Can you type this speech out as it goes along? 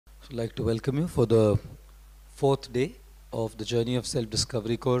I'd like to welcome you for the fourth day of the Journey of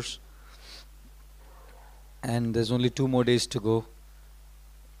Self-Discovery course. And there's only 2 more days to go.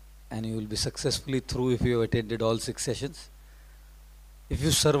 And you will be successfully through if you have attended all 6 sessions. If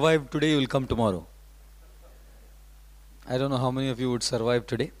you survive today, you will come tomorrow. I don't know how many of you would survive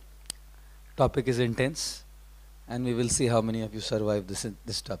today. Topic is intense. And we will see how many of you survive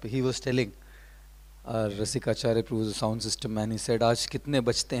this topic. He was telling Rasikacharya Prabhu, the sound system man, he said, आज कितने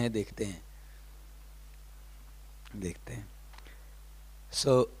बचते हैं देखते हैं.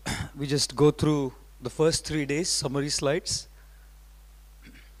 So we just go through the first 3 days summary slides.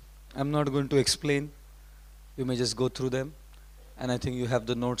 I'm not going to explain. You may just go through them, and I think you have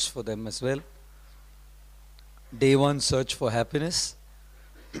the notes for them as well. Day 1, search for happiness.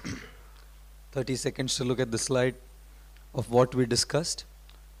 30 seconds to look at the slide of what we discussed.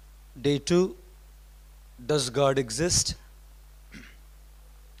 Day 2, does God exist?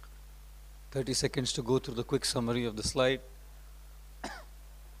 30 seconds to go through the quick summary of the slide.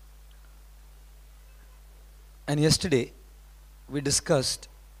 And yesterday we discussed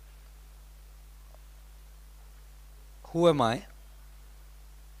who am I?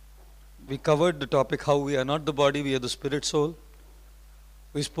 We covered the topic how we are not the body, we are the spirit soul.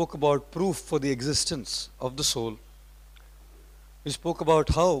 We spoke about proof for the existence of the soul. We spoke about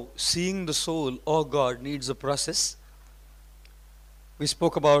how seeing the soul or God needs a process. We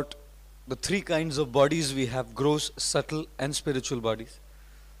spoke about the 3 kinds of bodies we have: gross, subtle and spiritual bodies.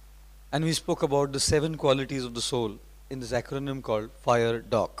 And we spoke about the 7 qualities of the soul in this acronym called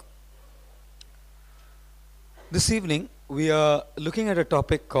FIRE-DOC. This evening we are looking at a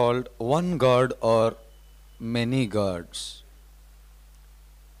topic called one God or many gods.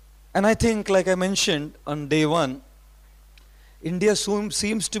 And I think, like I mentioned on day 1, India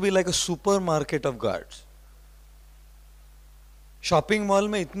seems to be like a supermarket of gods. Shopping mall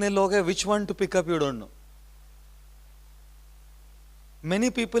mein itne log hai, which one to pick up you don't know. Many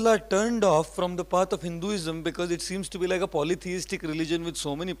people are turned off from the path of Hinduism because it seems to be like a polytheistic religion with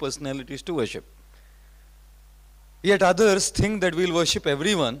so many personalities to worship. Yet others think that we'll worship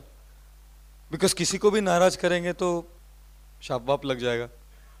everyone because किसी को भी नाराज करेंगे तो शाप वाप लग जाएगा.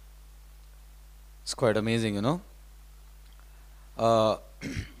 It's quite amazing, you know.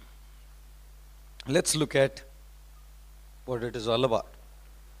 Let's look at what it is all about.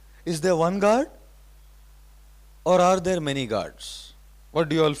 Is there one God or are there many gods? What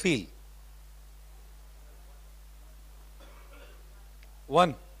do you all feel?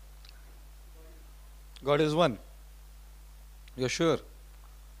 One. God is one. You're sure?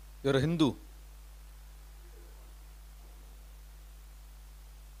 You're a Hindu.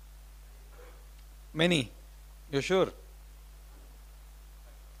 Many. You're sure?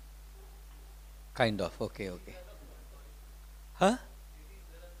 Kind of. Okay. Huh?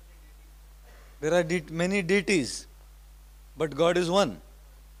 There are many deities, but God is one.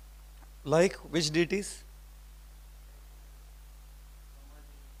 Like which deities?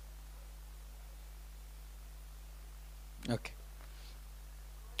 Okay.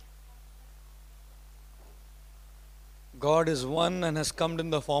 God is one and has come in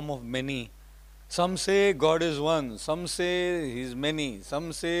the form of many. Some say God is one, some say He is many,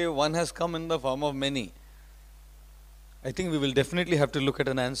 some say one has come in the form of many. I think we will definitely have to look at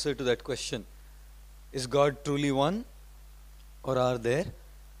an answer to that question. Is God truly one or are there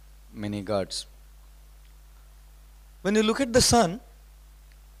many gods? When you look at the sun,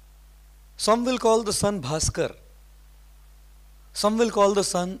 some will call the sun Bhaskar, some will call the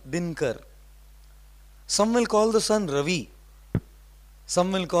sun Dinkar, some will call the sun Ravi,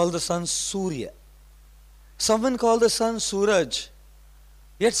 some will call the sun Surya. Some will call the sun Suraj,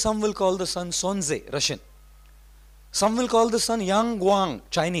 yet some will call the sun Sonze, Russian. Some will call the sun Yang Guang,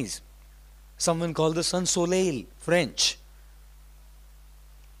 Chinese. Some will call the sun Soleil, French.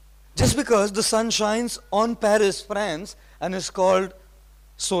 Just because the sun shines on Paris, France, and is called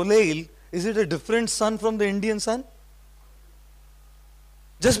Soleil, is it a different sun from the Indian sun?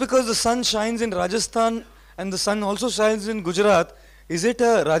 Just because the sun shines in Rajasthan and the sun also shines in Gujarat, is it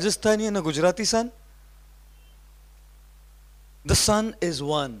a Rajasthani and a Gujarati sun? The sun is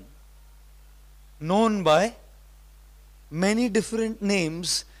one, known by many different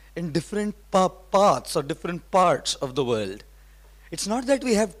names in different paths or different parts of the world. It's not that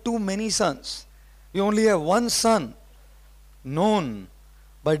we have too many suns. We only have one sun, known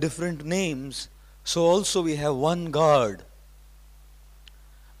by different names. So also we have one God,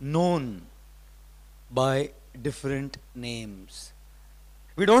 known by different names.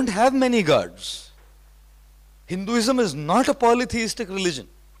 We don't have many gods. Hinduism is not a polytheistic religion.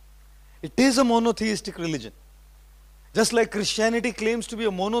 It is a monotheistic religion. Just like Christianity claims to be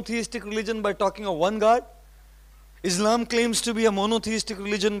a monotheistic religion by talking of one God, Islam claims to be a monotheistic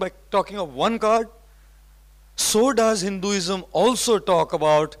religion by talking of one God, so does Hinduism also talk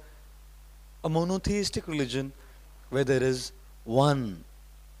about a monotheistic religion where there is one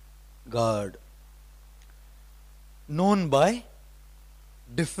God, known by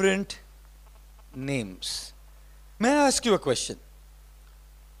different names. May I ask you a question?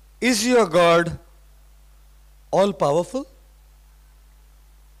 Is your God all powerful?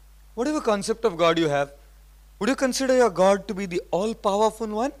 Whatever concept of God you have, would you consider your God to be the all powerful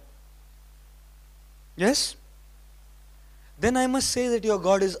one? Yes? Then I must say that your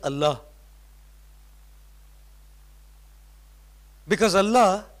God is Allah. Because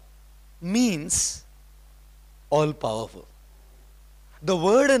Allah means all powerful. The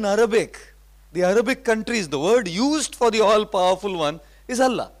word in Arabic, the Arabic countries, the word used for the all powerful one is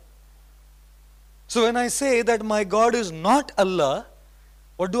Allah. So when I say that my God is not Allah,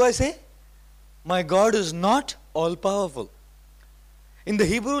 what do I say? My God is not all powerful. In the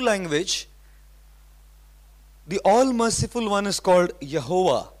Hebrew language, the all merciful one is called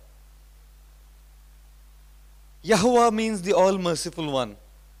Yehovah. Yehovah means the all merciful one.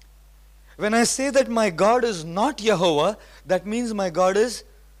 When I say that my God is not Yehovah, that means my God is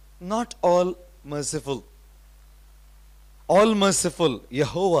not all merciful. All merciful,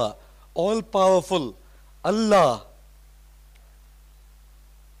 Yehovah, all powerful, Allah.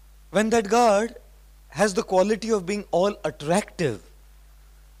 When that God has the quality of being all attractive.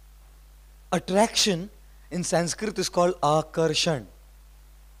 Attraction in Sanskrit is called akarshan.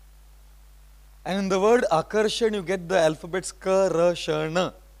 And in the word akarshan you get the alphabets ka, ra, sha,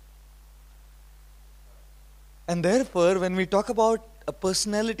 na. And therefore when we talk about a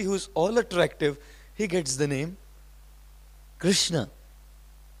personality who is all attractive, he gets the name Krishna.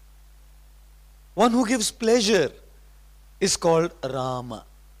 One who gives pleasure is called Rama.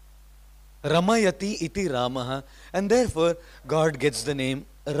 Ramayati iti Ramaha, and therefore God gets the name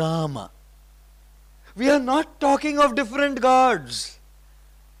Rama. We are not talking of different gods.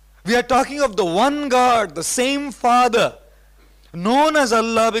 We are talking of the one God, the same Father, known as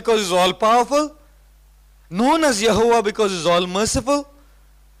Allah because He is all powerful, known as Yehovah because He is all merciful,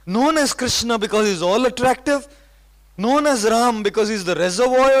 known as Krishna because He is all attractive, known as Ram because He is the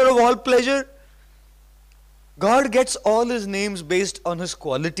reservoir of all pleasure. God gets all His names based on His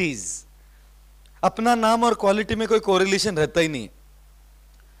qualities. अपना नाम और quality में कोई correlation रहता ही नहीं.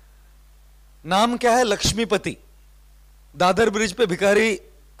 नाम क्या है? लक्ष्मीपति. दादर ब्रिज पे भिखारी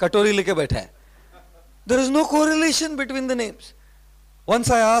कटोरी लेके बैठा है. There is no correlation between the names. Once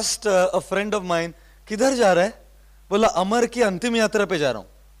I asked a friend of mine, किधर जा रहा है? बोला अमर की अंतिम यात्रा पे जा रहा हूं.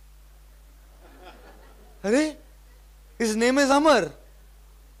 अरे, his name is Amar.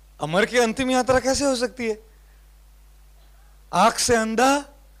 अमर की अंतिम यात्रा कैसे हो सकती है? आंख से अंधा,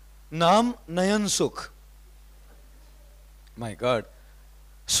 नाम नयन सुख. My God.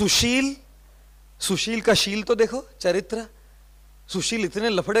 सुशील, सुशील का शील तो देखो, चरित्र. सुशील इतने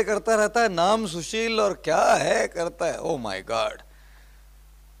लफड़े करता रहता है, नाम सुशील और क्या है करता है. Oh my God.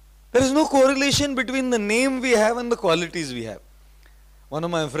 There is no correlation between the name we have and the qualities we have. One of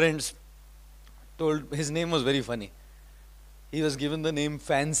my friends told, his name was very funny. He was given the name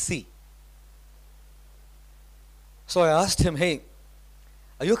Fancy. So I asked him, hey,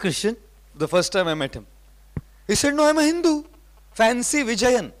 are you a Christian? The first time I met him. He said, no, I'm a Hindu. Fancy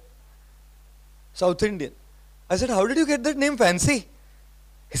Vijayan. South Indian. I said, how did you get that name Fancy?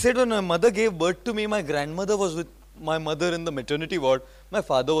 He said, when my mother gave birth to me, my grandmother was with my mother in the maternity ward. My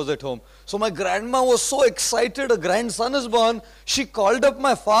father was at home. So my grandma was so excited, a grandson is born. She called up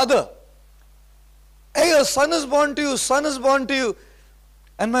my father. Hey, a son is born to you, son is born to you.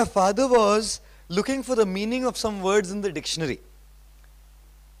 And my father was looking for the meaning of some words in the dictionary.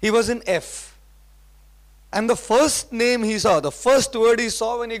 He was in F. And the first name he saw, the first word he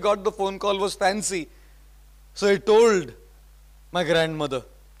saw when he got the phone call was Fancy. So he told my grandmother,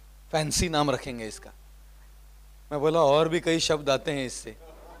 Fancy नाम रखेंगे इसका. मैं बोला और भी कई शब्द आते हैं इससे.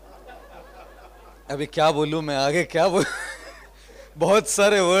 अभी क्या बोलूं मैं आगे क्या बोलूं. बहुत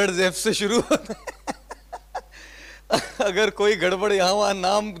सारे वर्ड्स एफ से शुरू होते हैं. अगर कोई गड़बड़ यहाँ वहाँ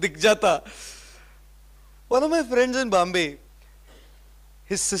नाम दिख जाता. One of my friends in Bombay,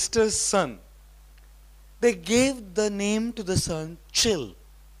 his sister's son, they gave the name to the son Chill.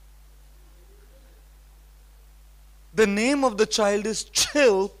 The name of the child is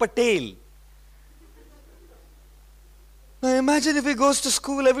Chill Patel. Now imagine if he goes to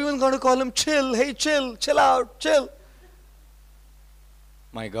school, everyone's going to call him Chill. Hey, chill, chill out, chill.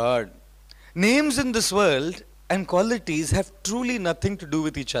 My God. Names in this world and qualities have truly nothing to do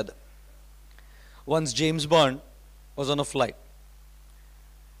with each other. Once James Bond was on a flight.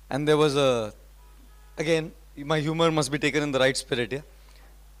 And there was again, my humor must be taken in the right spirit, yeah?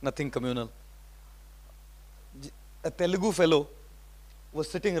 Nothing communal. A Telugu fellow was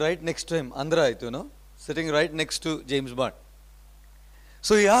sitting right next to him, Andhra, sitting right next to James Bond.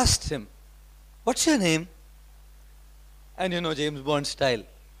 So he asked him, "What's your name?" And James Bond style,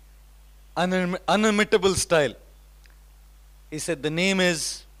 unimitable style. He said, "The name is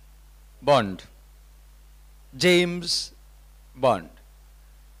Bond. James Bond."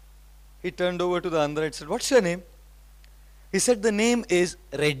 He turned over to the Andhra and said, "What's your name?" He said, "The name is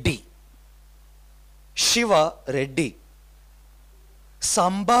Reddy. Shiva Reddy.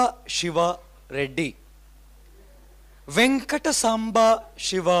 Samba Shiva Reddy. Venkata Samba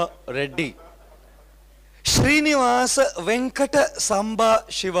Shiva Reddy. Srinivasa Venkata Samba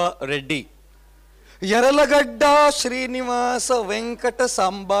Shiva Reddy. Yaralagadda Srinivasa Venkata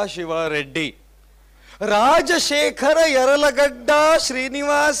Samba Shiva Reddy. Rajashekhara Yaralagadda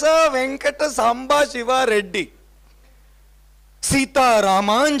Srinivasa Venkata Samba Shiva Reddy. Sita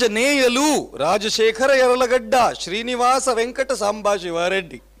Ramanjaneyalu Rajashekhara Yaralagadda Srinivasa Venkata Samba Shiva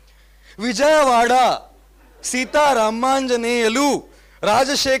Reddy. Vijayawada Sita Ramanjaneyalu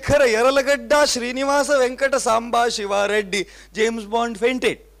Rajashekhara Yaralagadda Srinivasa Venkata Samba Shiva Reddy. James Bond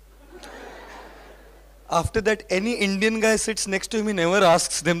fainted. After that, any Indian guy sits next to him, he never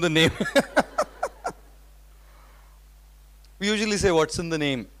asks them the name. We usually say, "What's in the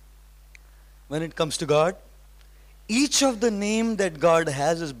name?" When it comes to God, each of the name that God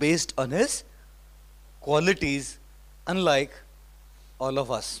has is based on His qualities, unlike all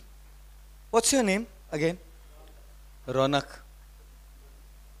of us. What's your name again? Ronak.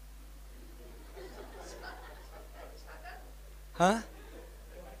 हाँ?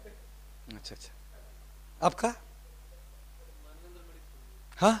 अच्छा अच्छा. आपका?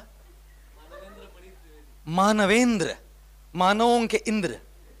 हाँ? मानवेंद्र. मानवों के इंद्र.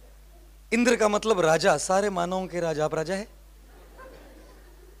 इंद्र का मतलब राजा. सारे मानवों के राजा. आप राजा है?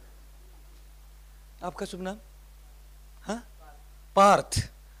 आपका शुभ नाम? हाँ? पार्थ.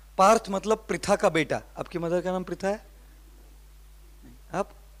 पार्थ मतलब पृथा का बेटा. आपकी मदर का नाम पृथा है? आप?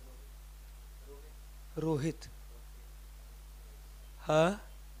 रोहित. हाँ?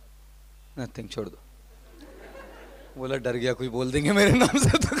 नथिंग, छोड़ दो. बोला डर गया कोई बोल देंगे मेरे नाम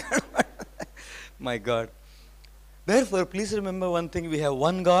से तो. My God. Therefore, please remember one thing. We have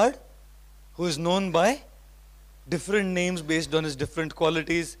one God who is known by different names based on His different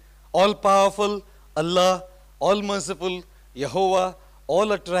qualities. All powerful, Allah. All merciful, Yehovah.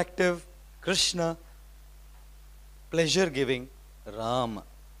 All attractive, Krishna. Pleasure giving, Ram.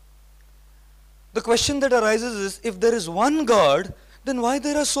 The question that arises is, if there is one God, then why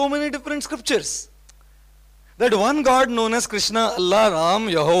there are so many different scriptures? That one God known as Krishna, Allah, Ram,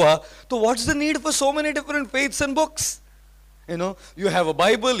 Yehovah. So what's the need for so many different faiths and books? You have a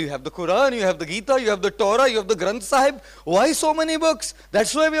Bible, you have the Quran, you have the Gita, you have the Torah, you have the Granth Sahib. Why so many books?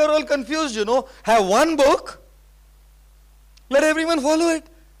 That's why we are all confused, Have one book, let everyone follow it.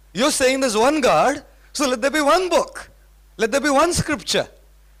 You're saying there's one God, so let there be one book. Let there be one scripture.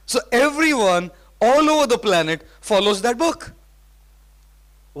 So everyone all over the planet follows that book.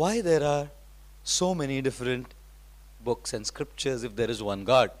 Why there are so many different books and scriptures if there is one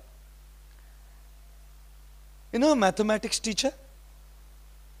God? A mathematics teacher?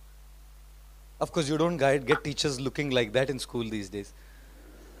 Of course, you don't get teachers looking like that in school these days.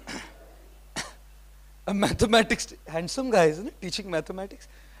 A mathematics, handsome guy, isn't it? Teaching mathematics.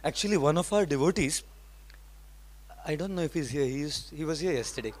 Actually, one of our devotees, I don't know if he's here, he was here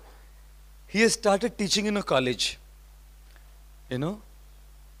yesterday. He has started teaching in a college.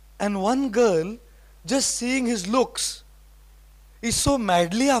 And one girl, just seeing his looks, is so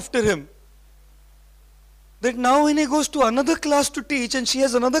madly after him that now when he goes to another class to teach and she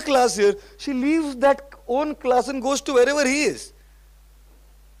has another class here, she leaves that own class and goes to wherever he is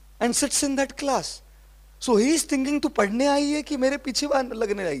and sits in that class. So he is thinking to padhne aayi hai ki mere piche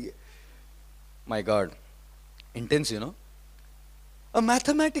lagne aayi hai. My God. Intense, A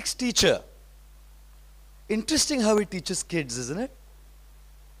mathematics teacher. Interesting how he teaches kids, isn't it?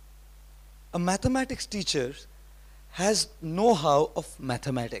 A mathematics teacher has know-how of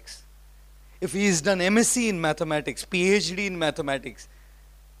mathematics. If he has done MSc in mathematics, PhD in mathematics,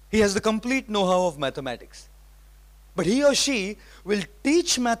 he has the complete know-how of mathematics. But he or she will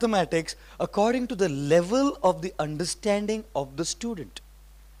teach mathematics according to the level of the understanding of the student.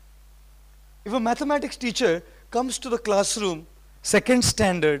 If a mathematics teacher comes to the classroom, second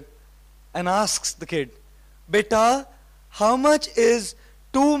standard, and asks the kid, "Beta, how much is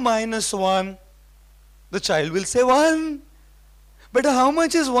 2 minus 1? The child will say 1. "Beta, how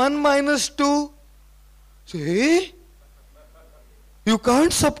much is 1 minus 2? Say, You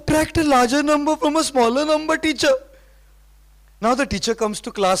can't subtract a larger number from a smaller number, teacher. Now the teacher comes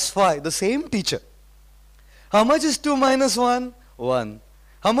to class 5, the same teacher. How much is 2 minus 1? 1.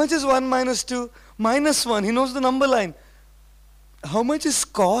 How much is 1 minus 2? Minus 1. He knows the number line. How much is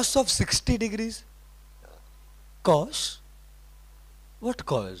cos of 60 degrees? Cos? What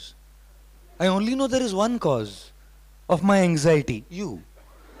cause? I only know there is one cause of my anxiety. You.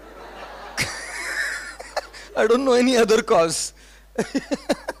 I don't know any other cause.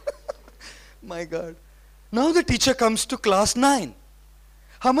 My God. Now the teacher comes to class 9.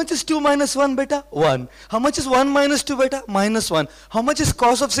 How much is 2 minus 1 beta? 1. How much is 1 minus 2 beta? Minus 1. How much is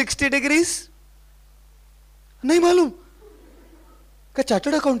cos of 60 degrees? नहीं मालूम. क्या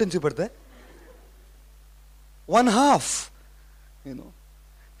chartered accountancy पढ़ता है? 1/2. You know.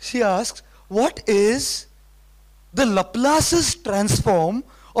 She asks, what is the Laplace's transform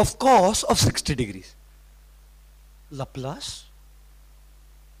of cos of 60 degrees? Laplace?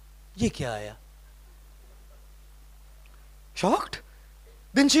 ये क्या आया? Shocked?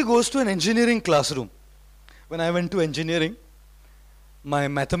 Then she goes to an engineering classroom. When I went to engineering, my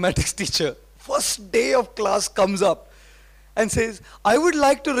mathematics teacher, first day of class, comes up and says, I would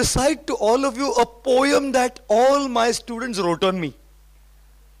like to recite to all of you a poem that all my students wrote on me.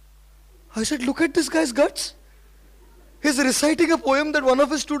 I said, look at this guy's guts. He's reciting a poem that one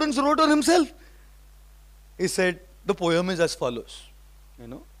of his students wrote on himself. He said, the poem is as follows. You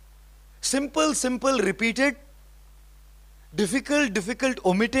know, simple, simple, repeated. Difficult, difficult,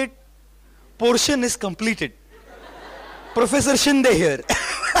 omitted. Portion is completed. Professor Shinde here.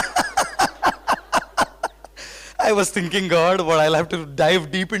 I was thinking, God, what I'll have to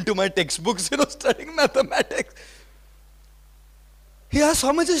dive deep into my textbooks, studying mathematics. He asked,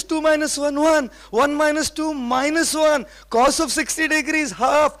 how much is 2 minus 1? 1. 1 minus 2, minus 1. Cos of 60 degrees,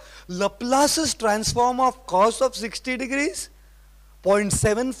 half. Laplace's transform of cos of 60 degrees,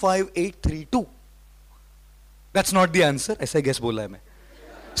 0.75832. That's not the answer. ऐसा guess बोला है मैं.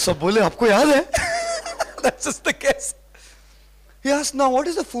 सब बोले आपको याद है? That's just the guess. He asked, now what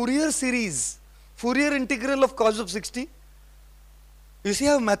is the Fourier series? Fourier integral of cos of 60? You see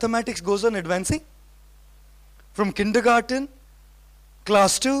how mathematics goes on advancing? From kindergarten,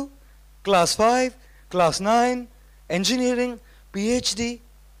 class 2, class 5, class 9, engineering, PhD.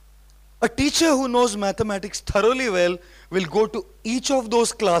 A teacher who knows mathematics thoroughly well will go to each of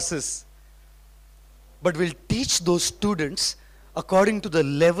those classes, but will teach those students according to the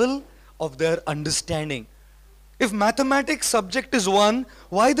level of their understanding. If mathematics subject is 1,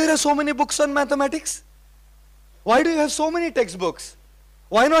 why there are so many books on mathematics? Why do you have so many textbooks?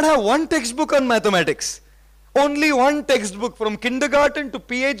 Why not have one textbook on mathematics? Only one textbook from kindergarten to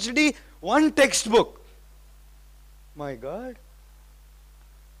PhD, one textbook. My God.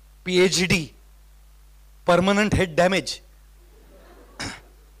 PhD, permanent head damage.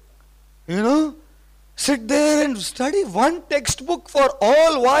 You know? Sit there and study one textbook for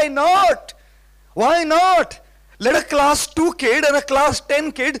all. Why not? Why not? Let a class 2 kid and a class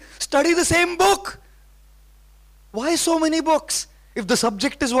 10 kid study the same book. Why so many books if the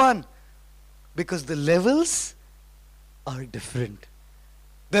subject is one? Because the levels are different.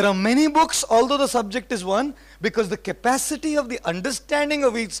 There are many books although the subject is one, because the capacity of the understanding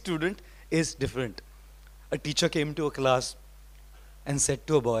of each student is different. A teacher came to a class and said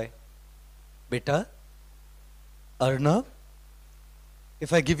to a boy, Beta, Arnav,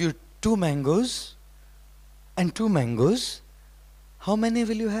 if I give you 2 mangoes and 2 mangoes, how many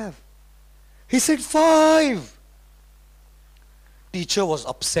will you have? He said 5. Teacher was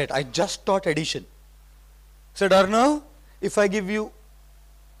upset. I just taught addition. Said, Arnav, if I give you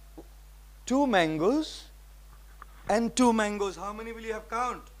 2 mangoes and 2 mangoes, how many will you have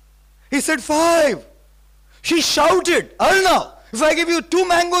count? He said 5. She shouted, Arnav, if I give you 2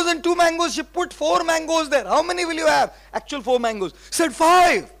 mangoes and 2 mangoes, she put 4 mangoes there. How many will you have? Actual 4 mangoes. Said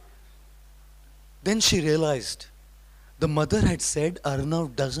 5. Then she realized the mother had said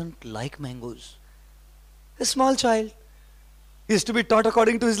Arnav doesn't like mangoes. A small child. He is to be taught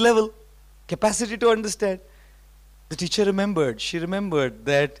according to his level, capacity to understand. The teacher remembered, she remembered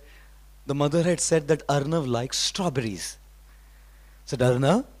that the mother had said that Arnav likes strawberries. Said,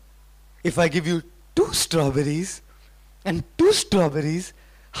 Arnav, if I give you 2 strawberries and 2 strawberries,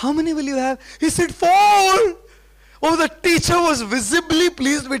 how many will you have? He said 4. Oh, the teacher was visibly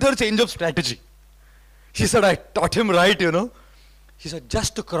pleased with her change of strategy. She said, I taught him right, He said,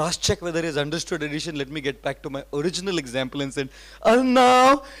 just to cross-check whether he has understood addition, let me get back to my original example and said,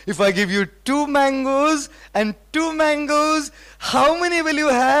 now, if I give you 2 mangoes and 2 mangoes, how many will you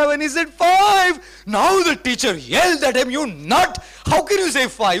have? And he said, 5. Now the teacher yelled at him, you nut! How can you say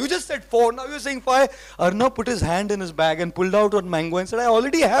 5? You just said 4, now you're saying 5. Arnav put his hand in his bag and pulled out one mango and said, I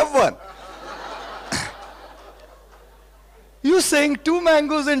already have one. You're saying 2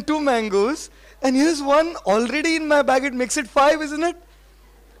 mangoes and 2 mangoes. And here's one already in my bag, it makes it 5, isn't it?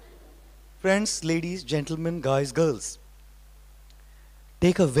 Friends, ladies, gentlemen, guys, girls.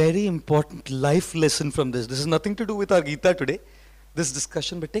 Take a very important life lesson from this. This has nothing to do with our Gita today, this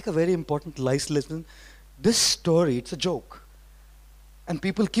discussion, but take a very important life lesson. This story, it's a joke. And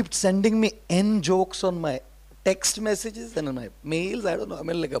people keep sending me N jokes on my text messages and on my mails. I don't know, I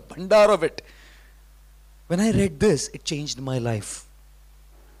mean like a bhandar of it. When I read this, it changed my life.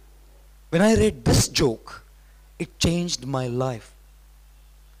 When I read this joke, it changed my life.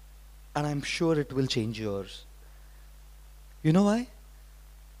 And I'm sure it will change yours. You know why?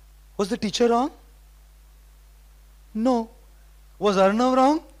 Was the teacher wrong? No. Was Arnav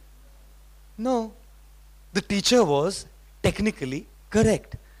wrong? No. The teacher was technically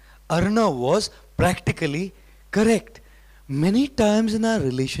correct. Arnav was practically correct. Many times in our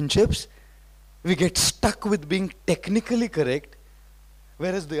relationships, we get stuck with being technically correct,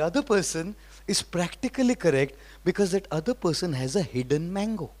 whereas the other person is practically correct because that other person has a hidden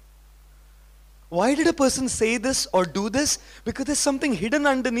mango. Why did a person say this or do this? Because there's something hidden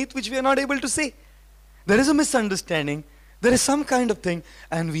underneath which we are not able to say. There is a misunderstanding, there is some kind of thing,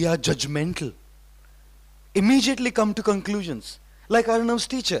 and we are judgmental. Immediately come to conclusions. Like Arnav's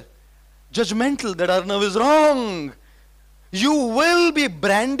teacher. Judgmental that Arnav is wrong. You will be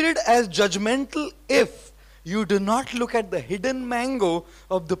branded as judgmental if you do not look at the hidden mango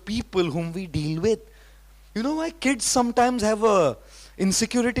of the people whom we deal with. You know why kids sometimes have a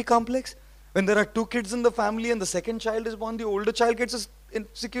insecurity complex? When there are 2 kids in the family and the second child is born, the older child gets a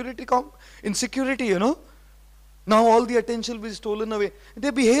insecurity, you know. Now all the attention will be stolen away.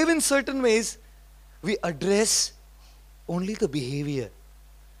 They behave in certain ways. We address only the behavior.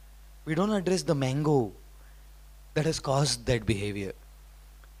 We don't address the mango that has caused that behavior.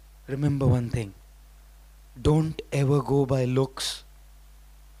 Remember one thing. Don't ever go by looks.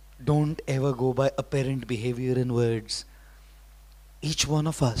 Don't ever go by apparent behavior and words. Each one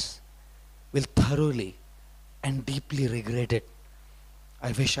of us will thoroughly and deeply regret it.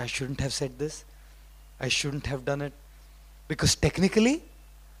 I wish I shouldn't have said this. I shouldn't have done it. Because technically,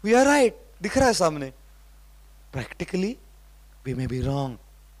 we are right. Dikh raha hai samne. Practically, we may be wrong.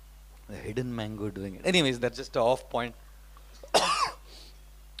 The hidden mango doing it. Anyways, that's just an off point.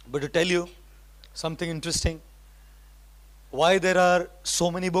 But to tell you something interesting, why there are so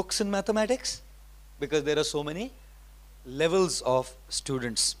many books in mathematics? Because there are so many levels of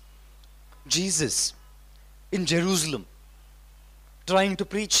students. Jesus in Jerusalem, trying to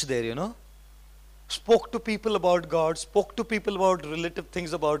preach there, you know, spoke to people about God, spoke to people about relative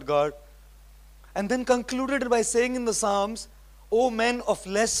things about God, and then concluded by saying in the Psalms, O men of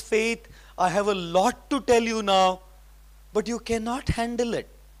less faith, I have a lot to tell you now, but you cannot handle it.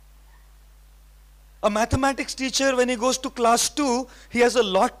 A mathematics teacher, when he goes to class 2, he has a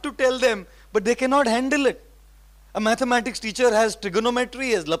lot to tell them, but they cannot handle it. A mathematics teacher has trigonometry,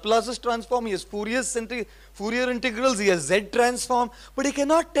 he has Laplace's transform, he has Fourier integrals, he has Z transform, but he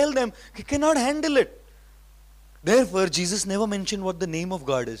cannot tell them, he cannot handle it. Therefore, Jesus never mentioned what the name of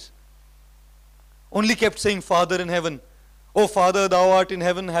God is. Only kept saying, Father in heaven. O Father, thou art in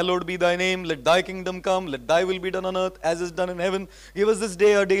heaven, hallowed be thy name, let thy kingdom come, let thy will be done on earth as is done in heaven. Give us this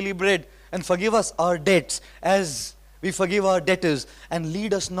day our daily bread, and forgive us our debts as we forgive our debtors, and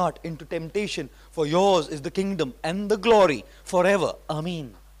lead us not into temptation, for yours is the kingdom and the glory forever.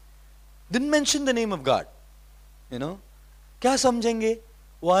 Amen. Didn't mention the name of God. You know? Kya samjhenge?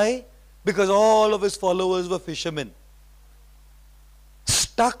 Why? Because all of his followers were fishermen.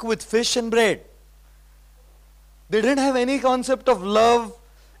 Stuck with fish and bread. They didn't have any concept of love,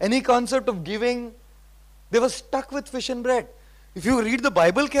 any concept of giving. They were stuck with fish and bread. If you read the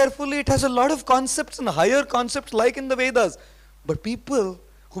Bible carefully, it has a lot of concepts and higher concepts like in the Vedas. But people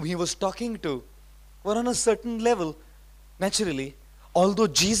whom he was talking to were on a certain level. Naturally, although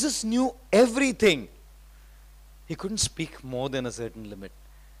Jesus knew everything, he couldn't speak more than a certain limit.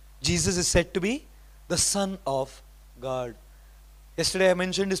 Jesus is said to be the Son of God. Yesterday I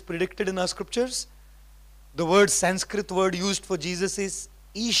mentioned is predicted in our scriptures. The word, Sanskrit word used for Jesus is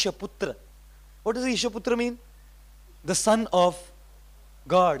Ishaputra. What does Ishaputra mean? The Son of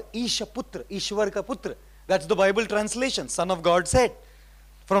God. Ishaputra. Ishwar ka putra. That's the Bible translation. Son of God said.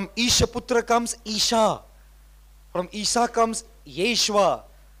 From Ishaputra comes Isha. From Isa comes Yeshua.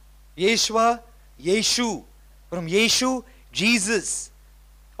 Yeshua, Yeshu. From Yeshu, Jesus.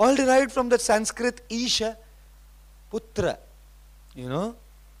 All derived from the Sanskrit Isha, Putra. You know?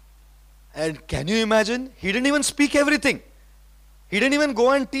 And can you imagine? He didn't even speak everything. He didn't even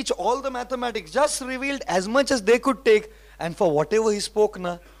go and teach all the mathematics. Just revealed as much as they could take. And for whatever he spoke,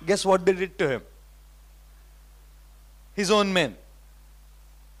 guess what they did to him? His own men.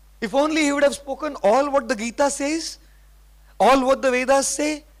 If only he would have spoken all what the Gita says, all what the Vedas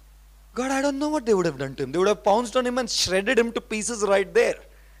say, God, I don't know what they would have done to him. They would have pounced on him and shredded him to pieces right there.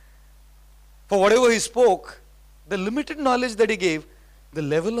 For whatever he spoke, the limited knowledge that he gave, the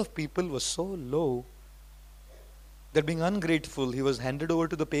level of people was so low that being ungrateful, he was handed over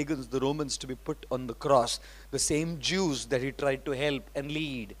to the pagans, the Romans, to be put on the cross. The same Jews that he tried to help and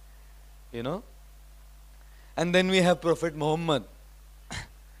lead. You know? And then we have Prophet Muhammad.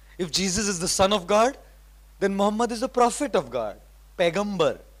 If Jesus is the Son of God, then Muhammad is the Prophet of God.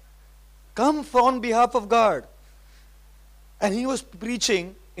 Pagambar. Come on behalf of God. And he was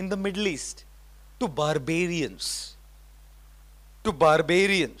preaching in the Middle East to barbarians. To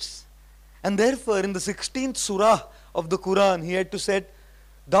barbarians. And therefore, in the 16th surah of the Quran, he had to say,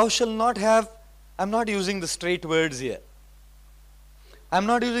 thou shalt not have, I'm not using the straight words here. I'm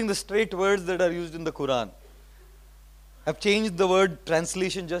not using the straight words that are used in the Quran. I've changed the word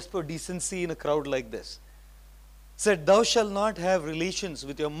translation just for decency in a crowd like this. Said, thou shalt not have relations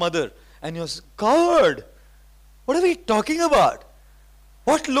with your mother and your God. What are we talking about?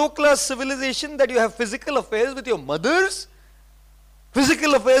 What low-class civilization that you have physical affairs with your mothers?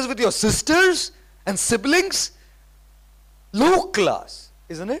 Physical affairs with your sisters and siblings? Low class,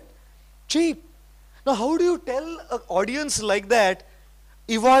 isn't it? Cheap. Now how do you tell an audience like that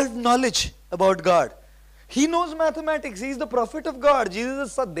evolved knowledge about God? He knows mathematics. He is the prophet of God. Jesus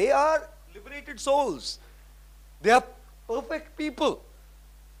is son. They are liberated souls. They are perfect people.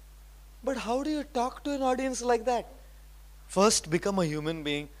 But how do you talk to an audience like that? First, become a human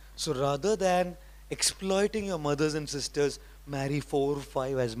being. So rather than exploiting your mothers and sisters, marry 4 or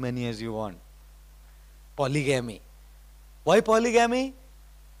 5, as many as you want. Polygamy. Why polygamy?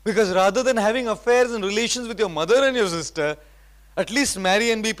 Because rather than having affairs and relations with your mother and your sister, at least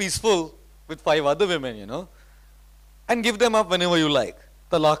marry and be peaceful with 5 other women, you know. And give them up whenever you like.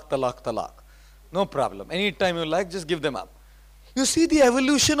 Talaq, talaq, talaq. No problem. Anytime you like, just give them up. You see the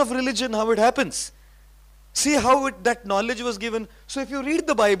evolution of religion, how it happens. See how that knowledge was given. So if you read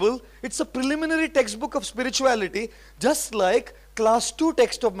the Bible, it's a preliminary textbook of spirituality, just like class 2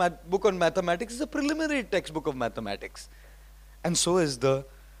 text of book on mathematics is a preliminary textbook of mathematics. And so is the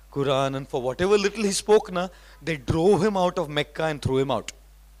Quran. And for whatever little he spoke, they drove him out of Mecca and threw him out.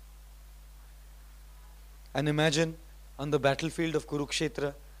 And imagine on the battlefield of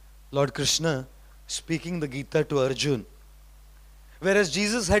Kurukshetra, Lord Krishna speaking the Gita to Arjun. Whereas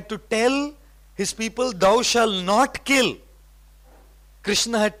Jesus had to tell his people, thou shalt not kill.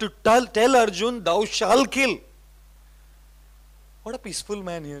 Krishna had to tell Arjun, thou shalt kill. What a peaceful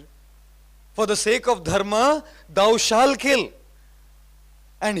man here. For the sake of dharma, thou shalt kill.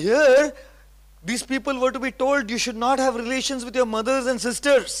 And here, these people were to be told, you should not have relations with your mothers and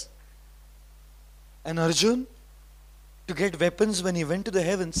sisters. And Arjun, to get weapons when he went to the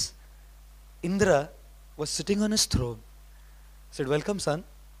heavens, Indra was sitting on his throne. Said, welcome son.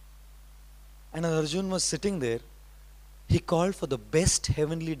 And as Arjun was sitting there, he called for the best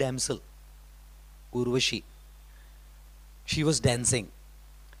heavenly damsel, Urvashi. She was dancing.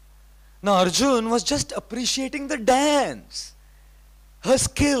 Now Arjun was just appreciating the dance, her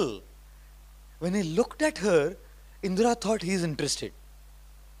skill. When he looked at her, Indra thought he is interested.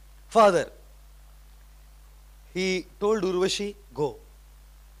 Father, he told Urvashi, go.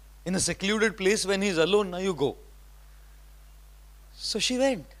 In a secluded place when he is alone, now you go. So she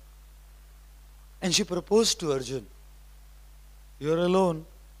went. And she proposed to Arjun. You're alone.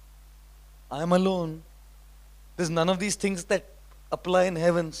 I'm alone. There's none of these things that apply in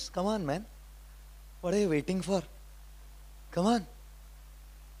heavens. Come on, man. What are you waiting for? Come on.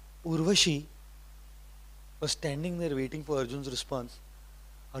 Urvashi was standing there waiting for Arjun's response.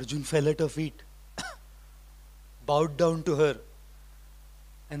 Arjun fell at her feet, bowed down to her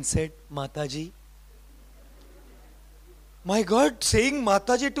and said, Mataji. My God, saying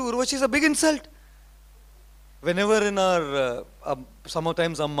Mataji to Urvashi is a big insult. Whenever in our,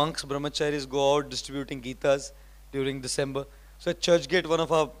 sometimes our monks, brahmacharis go out distributing Gitas during December. So at Churchgate, one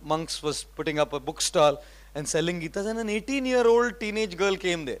of our monks was putting up a bookstall and selling Gitas, and an 18-year-old teenage girl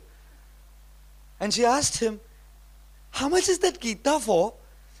came there. And she asked him, how much is that Gita for?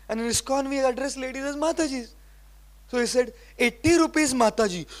 And in ISKCON we address ladies as Mataji's. So he said, 80 rupees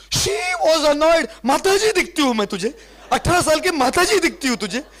Mataji. She was annoyed. Mataji दिखती हूँ मैं तुझे. 18 साल की Mataji दिखती हूँ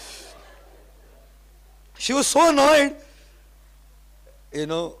तुझे. She was so annoyed. You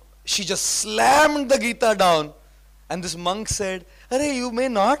know, she just slammed the Gita down. And this monk said, Arey, you may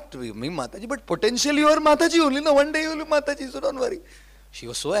not be Mataji, but potentially you are Mataji only. No, one day you will be Mataji, so don't worry. She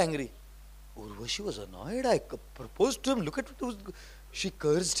was so angry. Urvashi was annoyed. I proposed to him. Look at what was. She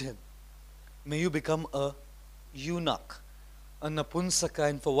cursed him. May you become a eunuch, a napunsaka,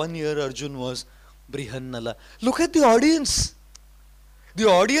 and for 1 year Arjun was Brihannala. Look at the audience. The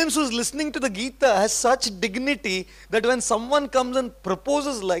audience who's listening to the Gita has such dignity that when someone comes and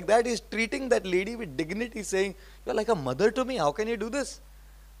proposes like that, he's treating that lady with dignity, saying, you're like a mother to me, how can you do this?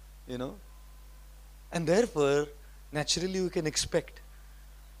 You know? And therefore, naturally we can expect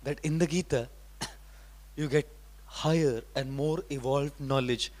that in the Gita, you get higher and more evolved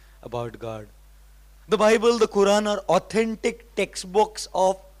knowledge about God. The Bible, the Quran are authentic textbooks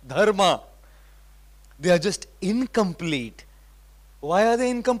of dharma. They are just incomplete. Why are they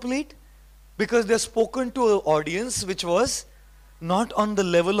incomplete? Because they are spoken to an audience which was not on the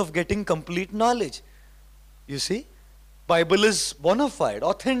level of getting complete knowledge. You see, Bible is bona fide,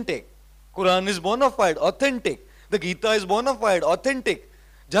 authentic. Quran is bona fide, authentic. The Gita is bona fide, authentic.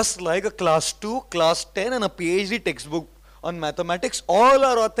 Just like a class 2, class 10 and a PhD textbook on mathematics, all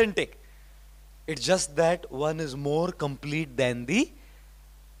are authentic. It's just that one is more complete than the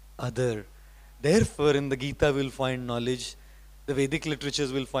other. Therefore, in the Gita we will find knowledge, the Vedic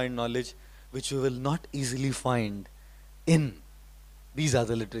literatures will find knowledge which we will not easily find in these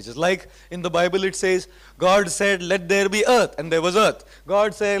other literatures. Like in the Bible it says, God said, let there be earth, and there was earth.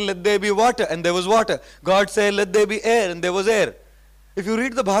 God said, let there be water, and there was water. God said, let there be air, and there was air. If you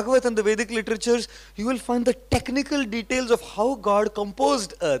read the Bhagavad and the Vedic literatures, you will find the technical details of how God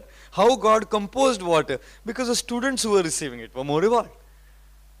composed earth, how God composed water, because the students who were receiving it were more evolved.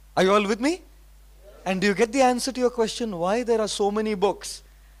 Are you all with me? And do you get the answer to your question, why there are so many books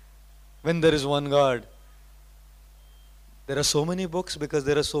when there is one God? There are so many books because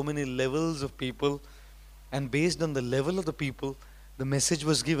there are so many levels of people, and based on the level of the people, the message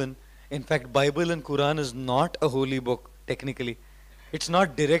was given. In fact, Bible and Quran is not a holy book, technically. It's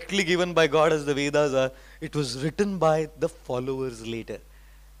not directly given by God as the Vedas are. It was written by the followers later.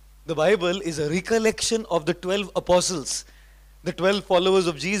 The Bible is a recollection of the 12 apostles, the 12 followers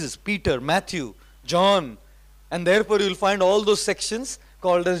of Jesus, Peter, Matthew, John, and therefore you will find all those sections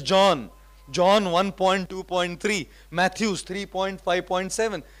called as John. John 1.2.3, Matthew's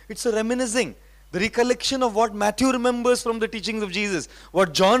 3.5.7. It's a reminiscing, the recollection of what Matthew remembers from the teachings of Jesus,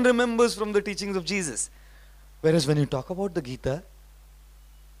 what John remembers from the teachings of Jesus. Whereas when you talk about the Gita,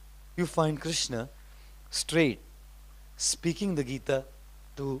 you find Krishna straight speaking the Gita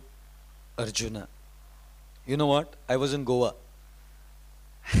to Arjuna. You know what? I was in Goa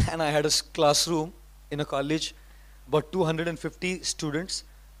and I had a classroom in a college, about 250 students,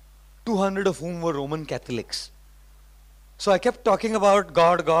 200 of whom were Roman Catholics. So I kept talking about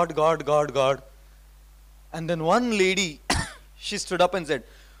God, God, God, God, God. And then one lady, she stood up and said,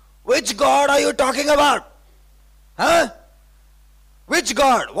 which God are you talking about? Huh? Which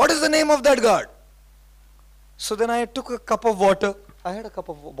God? What is the name of that God? So then I took a cup of water. I had a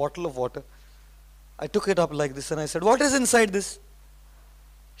bottle of water. I took it up like this and I said, what is inside this?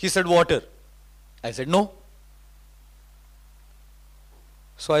 He said, water. I said, no.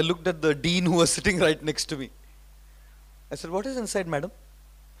 So I looked at the dean who was sitting right next to me. I said, what is inside, madam?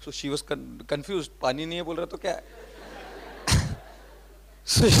 So she was confused. Pani nahi hai bol raha to kya hai?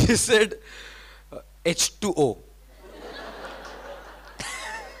 So she said, H2O.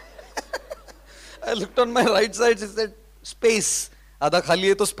 I looked on my right side, she said, space. Adha khali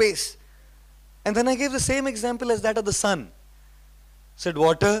hai to space. And then I gave the same example as that of the sun. Said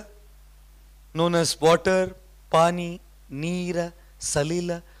water, known as water, pani, neera,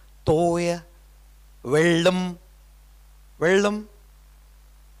 salila, toya, veldam. Veldam?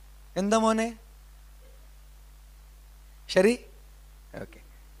 Enda mone? Shari? Okay.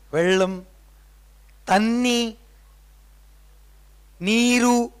 Veldam, tanni,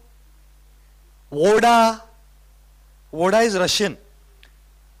 neeru, voda. Voda is Russian.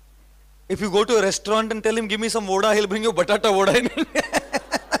 If you go to a restaurant and tell him, give me some voda, he'll bring you batata voda in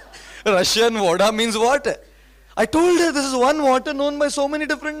Russian voda means water. I told her this is one water known by so many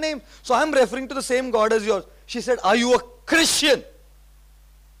different names. So I'm referring to the same God as yours. She said, are you a Christian?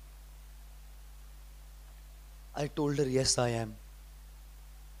 I told her, yes, I am.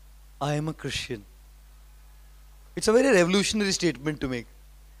 I am a Christian. It's a very revolutionary statement to make.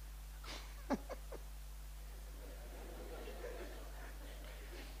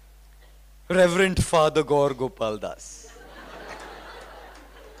 Reverend Father Gaur Gopal Das.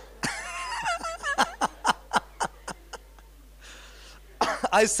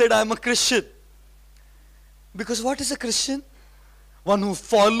 I said I'm a Christian. Because what is a Christian? One who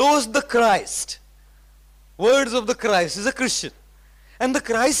follows the Christ. Words of the Christ is a Christian. And the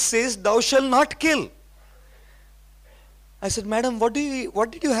Christ says, thou shalt not kill. I said, madam, what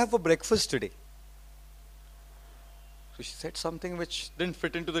did you have for breakfast today? So she said something which didn't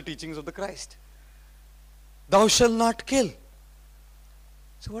fit into the teachings of the Christ. Thou shalt not kill.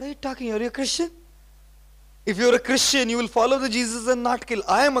 So what are you talking? Are you a Christian? If you're a Christian, you will follow the Jesus and not kill.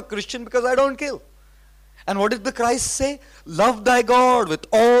 I am a Christian because I don't kill. And what did the Christ say? Love thy God with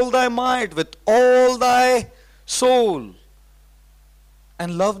all thy might, with all thy soul.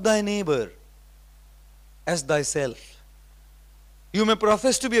 And love thy neighbor as thyself. You may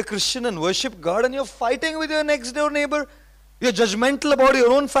profess to be a Christian and worship God, and you're fighting with your next door neighbor. You're judgmental about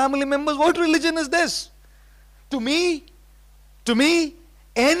your own family members. What religion is this? To me,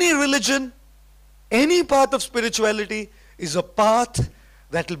 any religion, any path of spirituality is a path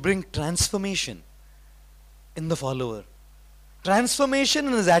that will bring transformation in the follower. Transformation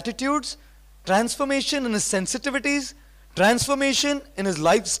in his attitudes, transformation in his sensitivities, transformation in his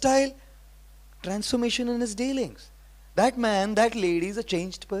lifestyle, transformation in his dealings. That man, that lady is a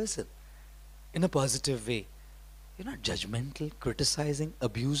changed person in a positive way. You're not judgmental, criticizing,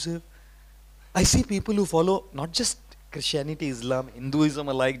 abusive. I see people who follow not just Christianity, Islam, Hinduism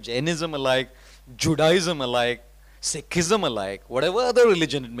alike, Jainism alike, Judaism alike, Sikhism alike, whatever other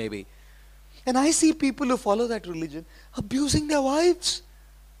religion it may be. And I see people who follow that religion abusing their wives.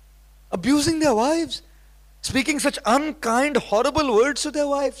 Abusing their wives. Speaking such unkind, horrible words to their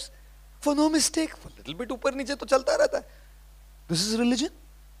wives. For no mistake. For a little bit upar niche to chalta rehta hai. This is religion.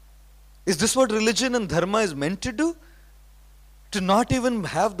 Is this what religion and dharma is meant to do? To not even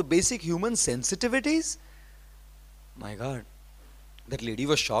have the basic human sensitivities? My God. That lady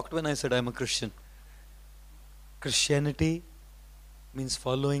was shocked when I said I'm a Christian. Christianity means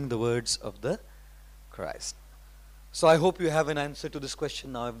following the words of the Christ. So I hope you have an answer to this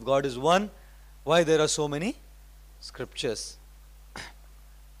question now. If God is one, why there are so many scriptures?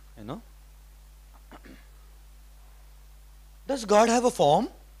 You know? Does God have a form?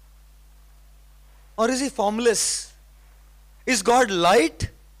 Or is he formless? Is God light?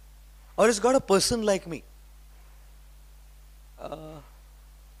 Or is God a person like me?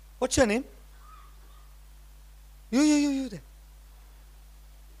 What's your name? You there.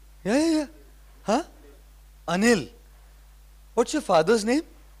 Yeah. Huh? Anil. What's your father's name?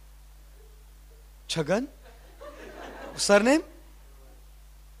 Chhagan. Surname?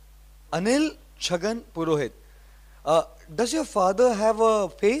 Anil Chhagan Purohit. Does your father have a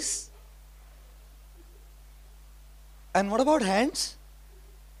face? And what about hands?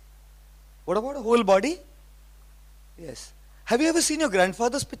 What about a whole body? Yes. Have you ever seen your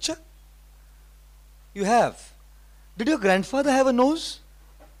grandfather's picture? You have. Did your grandfather have a nose?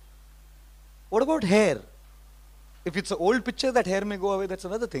 What about hair? If it's an old picture, that hair may go away, that's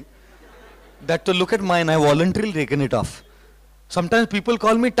another thing. That to look at mine, I voluntarily taken it off. Sometimes people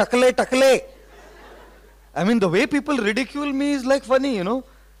call me takle. I mean, the way people ridicule me is like funny, you know.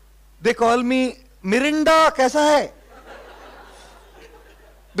 They call me Mirinda, kaisa hai?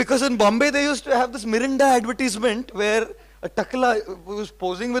 Because in Bombay they used to have this Mirinda advertisement where a takla was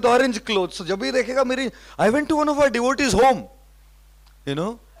posing with orange clothes. So, jab bhi dekhega Mirinda. I went to one of our devotees' home, you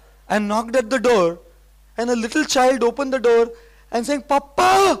know, and knocked at the door, and a little child opened the door and saying,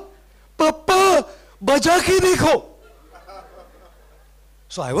 Papa, baja ke dekho.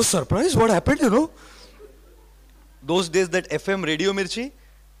 So I was surprised what happened, you know. Those days that FM Radio Mirchi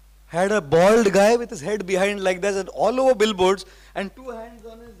had a bald guy with his head behind like this and all over billboards and two hands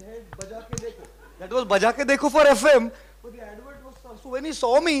on his head, baja ke dekho. That was baja ke dekho for FM. But the advert was, so when he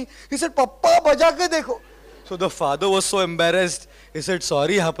saw me, he said, Papa, baja ke dekho. So the father was so embarrassed. He said,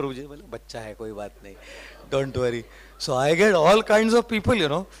 sorry, हाँ प्रभु जी. बोले बच्चा है कोई बात नहीं. Don't worry. So I get all kinds of people, you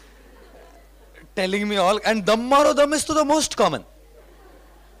know, telling me all, and dam maro dam is to the most common.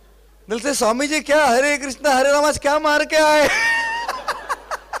 They'll say, Swami ji, kya Hare Krishna, Hare Rama, kya maar ke aaye?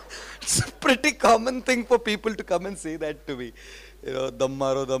 It's a pretty common thing for people to come and say that to me. You know, dam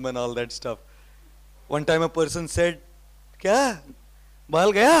maro dam and all that stuff. One time a person said, kya?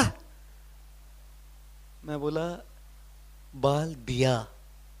 Baal gaya? मैं बोला बाल दिया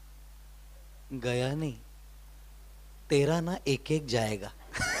गया नहीं तेरा ना एक एक जाएगा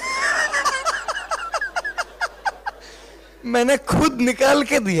मैंने खुद निकाल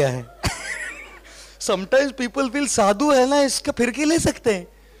के दिया है sometimes people feel साधु है ना इसका फिर के ले सकते हैं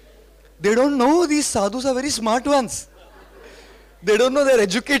they don't know these sadhus are very smart ones They don't know they're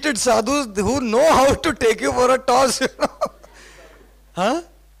educated sadhus who know how to take you for a toss. Huh?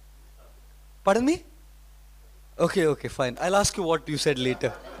 Pardon me? Okay, fine. I'll ask you what you said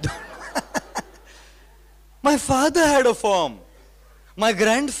later. My father had a farm. My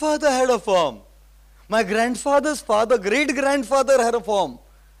grandfather had a farm. My grandfather's father, great-grandfather had a farm.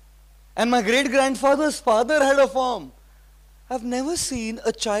 And my great-grandfather's father had a farm. I've never seen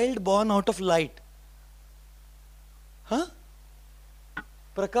a child born out of light. Huh?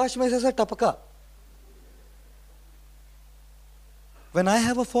 Prakash mein se aisa tapaka. When I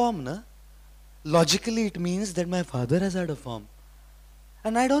have a farm, logically it means that my father has had a farm.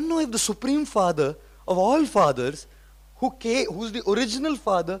 And I don't know if the Supreme Father of all fathers, who's the original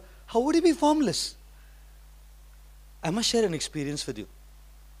father, how would he be formless? I must share an experience with you.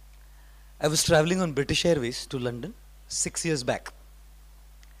 I was traveling on British Airways to London 6 years back.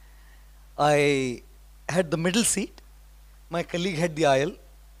 I had the middle seat, my colleague had the aisle,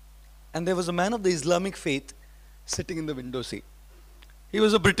 and there was a man of the Islamic faith sitting in the window seat. He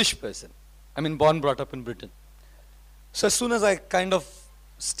was a British person, born, brought up in Britain. So as soon as I kind of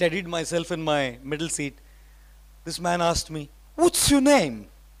steadied myself in my middle seat, this man asked me, "What's your name?"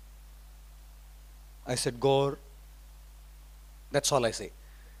 I said, "Gaur." That's all I say.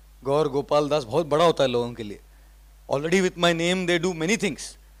 Gaur Gopal Das बहुत बड़ा होता है लोगों के लिए. Already with my name they do many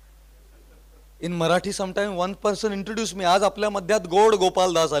things. In Marathi sometimes one person introduced me, आज आपल्या मध्यात गौड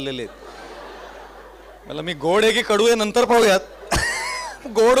गोपाल दास आलेले. मला मी गोड आहे की कडू आहे नंतर पाहूयात.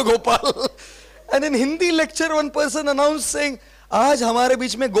 Gaur Gopal. And in Hindi lecture one person announced saying, आज हमारे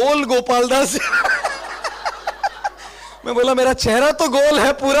बीच में गोल गोपाल दास. मैं बोला मेरा चेहरा तो गोल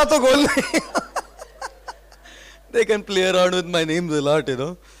है, पूरा तो गोल नहीं. They can play around with my names a lot,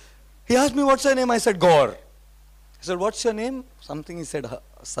 He asked me, "What's your name?" I said, "Gaur." He said, "What's your name?" Something he said,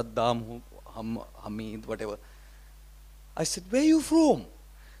 Saddam, Hamid, whatever. I said, "Where are you from?"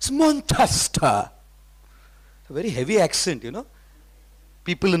 It's Manchester. A very heavy accent,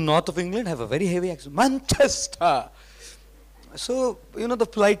 People in north of England have a very heavy accent. Manchester. So, the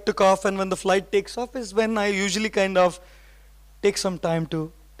flight took off, and when the flight takes off is when I usually kind of take some time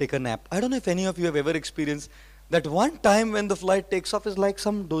to take a nap. I don't know if any of you have ever experienced that one time when the flight takes off is like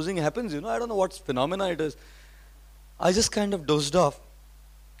some dozing happens, I don't know what phenomena it is. I just kind of dozed off,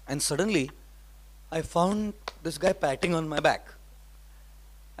 and suddenly I found this guy patting on my back.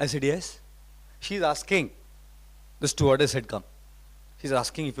 I said, "Yes." She's asking, the stewardess had come. She's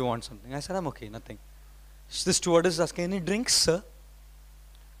asking if you want something. I said, "I'm okay, nothing." The stewardess is asking, "Any drinks, sir?"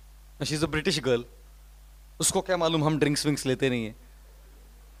 Now she's a British girl. Usko kya malum hum drinks wings lete nahi hai.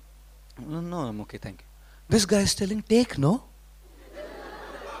 No, I'm okay, thank you. This guy is telling, "Take, no?"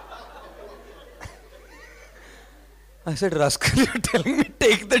 I said, "Rascal, you're telling me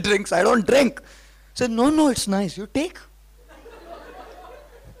take the drinks. I don't drink." He said, No, it's nice. You take.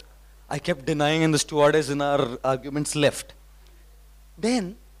 I kept denying, and the stewardess in our arguments left.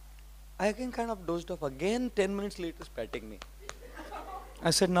 Then, I again kind of dozed off. Again, 10 minutes later, he's patting me.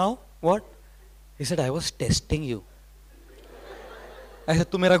 I said, "Now, what?" He said, "I was testing you." I said,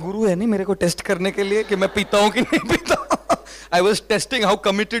 "तू मेरा गुरु है नहीं मेरे को test करने के लिए कि मैं पीता हूँ कि नहीं पीता हूँ." I was testing how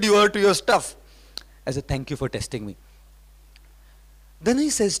committed you are to your stuff. I said, "Thank you for testing me." Then he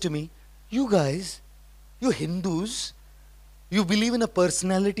says to me, "You guys, you Hindus, you believe in a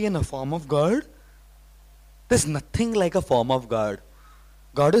personality and a form of God? There's nothing like a form of God.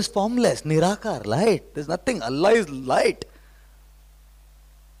 God is formless, nirakar, light. There's nothing. Allah is light."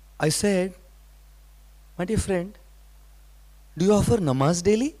 I said, "My dear friend, do you offer namaz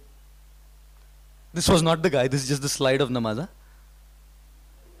daily?" This was not the guy, this is just the slide of namaz.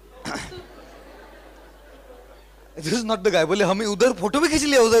 This is not the guy. बोले हमें उधर photo भी खींच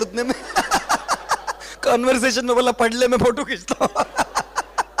लिया उधर उतने में. Conversation में बोला पढ़ ले मैं फोटो खींचता हूँ.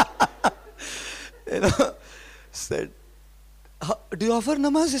 Said, "Do you offer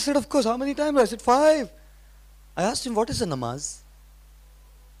namaz?" He said, "Of course." "How many times?" I said, 5. I asked him, "What is a namaz?"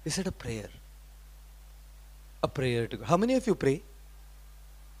 He said, "A prayer. A prayer to God." "How many of you pray?"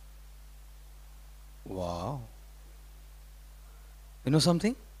 Wow. You know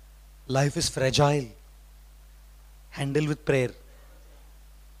something? Life is fragile. Handle with prayer.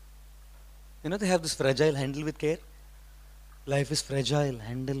 They have this fragile, handle with care. Life is fragile,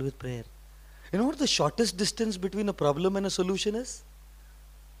 handle with prayer. You know what the shortest distance between a problem and a solution is?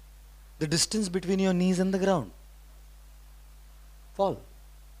 The distance between your knees and the ground. Fall.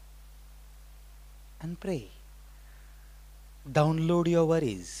 And pray. Download your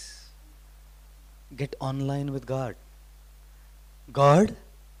worries. Get online with God. God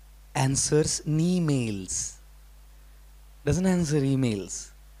answers emails. Doesn't answer emails.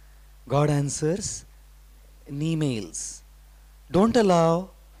 God answers emails. Don't allow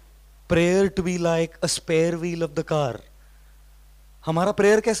prayer to be like a spare wheel of the car. हमारा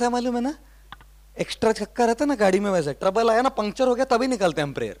prayer कैसा है मालूम है ना? Extra चक्का रहता है ना गाड़ी में, वैसे ट्रबल आया ना, पंक्चर हो गया, तभी निकालते हैं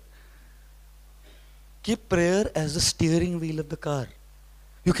हम prayer. Keep prayer as the steering wheel of the car.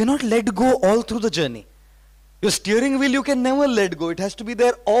 You cannot let go all through the journey. Your steering wheel you can never let go. It has to be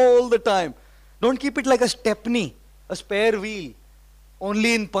there all the time. Don't keep it like a stepney, a spare wheel.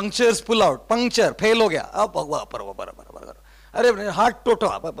 Only in punctures pull out. Puncture, fail ho gaya. Heart toto.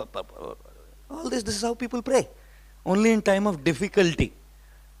 All this is how people pray. Only in time of difficulty.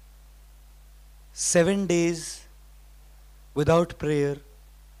 7 days without prayer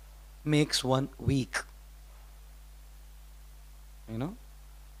makes one weak. You know?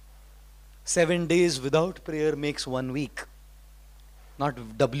 7 days without prayer makes one weak.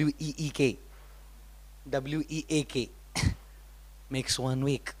 Not W-E-E-K. W-E-A-K. Makes one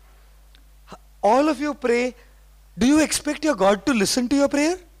weak. All of you pray. Do you expect your God to listen to your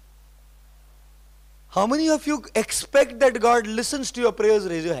prayer? How many of you expect that God listens to your prayers?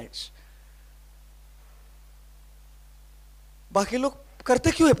 Raise your hands. बाकी लोग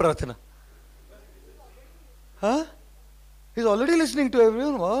करते क्यों है प्रार्थना? Huh? He's already listening to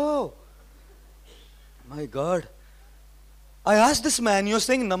everyone. Wow. My God. I asked this man, you're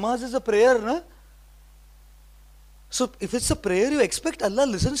saying namaz is a prayer, na? So if it's a prayer, you expect Allah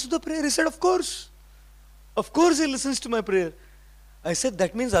listens to the prayer? He said, of course. Of course He listens to my prayer. I said,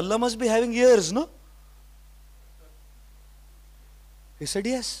 that means Allah must be having ears, no? He said,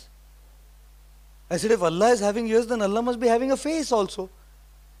 yes. I said, if Allah is having ears, then Allah must be having a face also.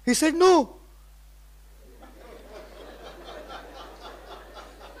 He said, no.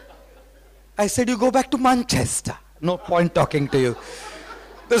 I said, you go back to Manchester. No point talking to you.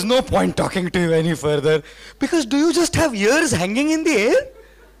 There's no point talking to you any further. Because do you just have ears hanging in the air?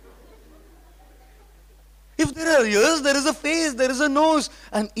 If there are ears, there is a face, there is a nose.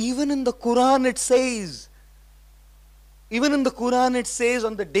 And even in the Quran it says,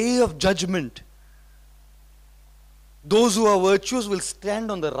 on the day of judgment, those who are virtuous will stand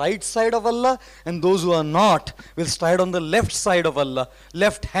on the right side of Allah, and those who are not will stand on the left side of Allah.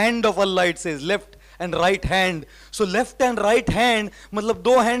 Left hand of Allah, it says, left and right hand. So left and right hand, matlab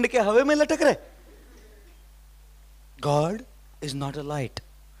do hand ke hawe mein latak rahe. God is not a light.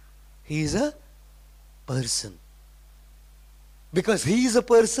 He is a person. Because He is a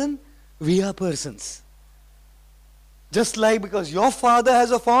person, we are persons. Just like because your father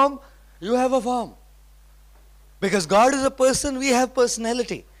has a form, you have a form. Because God is a person, we have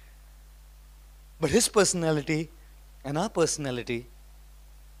personality. But His personality and our personality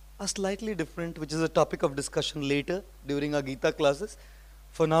are slightly different, which is a topic of discussion later during our Gita classes.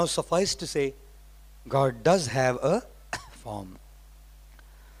 For now, suffice to say, God does have a form.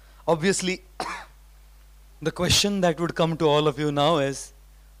 Obviously, the question that would come to all of you now is,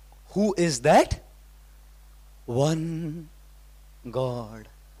 who is that one God?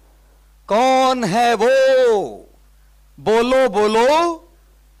 कौन है वो? बोलो बोलो.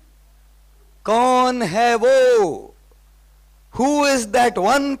 कौन है वो? Who is that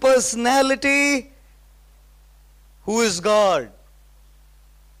one personality? Who is God?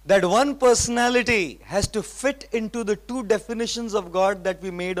 That one personality has to fit into the two definitions of God that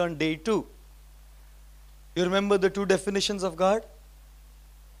we made on day 2. You remember the two definitions of God?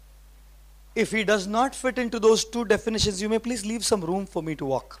 If He does not fit into those two definitions, you may please leave some room for me to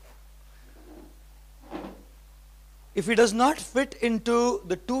walk. If He does not fit into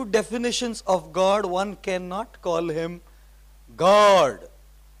the two definitions of God, one cannot call Him God.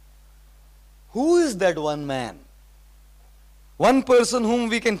 Who is that one man? One person whom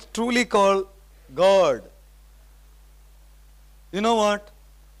we can truly call God. You know what?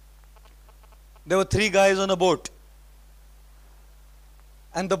 There were 3 guys on a boat.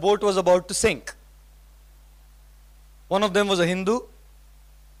 And the boat was about to sink. One of them was a Hindu.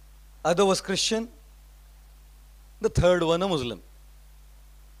 Other was Christian. The third one a Muslim.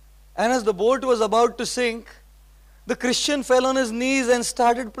 And as the boat was about to sink, the Christian fell on his knees and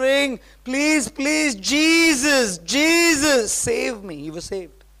started praying, please, please, Jesus, Jesus, save me. He was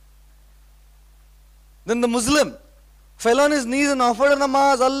saved. Then the Muslim fell on his knees and offered a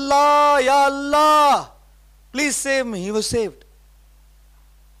namaz, Allah, Ya Allah, please save me. He was saved.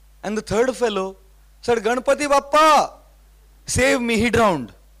 And the third fellow said, Ganpati Bappa, save me. He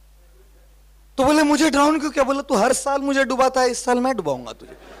drowned. तो बोले मुझे drown क्यों? क्या बोला तू हर साल मुझे डुबाता है, इस साल मैं डुबाऊंगा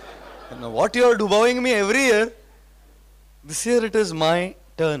तुझे. What you are dubawing me every year, this year it is my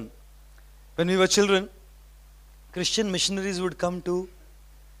turn. When we were children, Christian missionaries would come to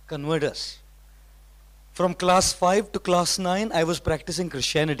convert us. From class 5 to class 9, I was practicing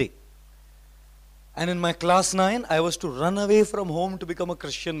Christianity. And in my class 9, I was to run away from home to become a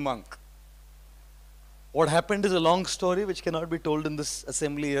Christian monk. What happened is a long story which cannot be told in this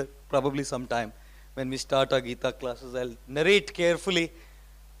assembly here, probably sometime. When we start our Gita classes, I'll narrate carefully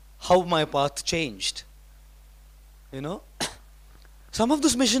how my path changed. You know, some of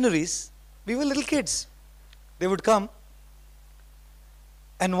those missionaries, we were little kids. They would come.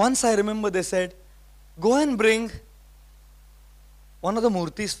 And once I remember they said, go and bring one of the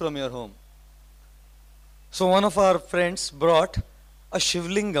murtis from your home. So one of our friends brought a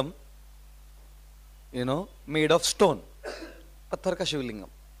Shivlingam, you know, made of stone. Patthar ka Shivlingam.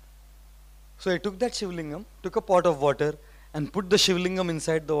 So I took that Shivlingam, took a pot of water and put the Shivlingam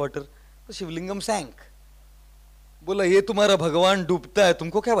inside the water. The Shivlingam sank. बोला ये तुम्हारा भगवान डूबता है,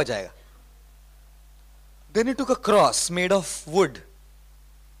 तुमको क्या बचाएगा? Then he took a cross made of wood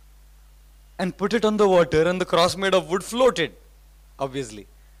and put it on the water, and the cross made of wood floated, obviously.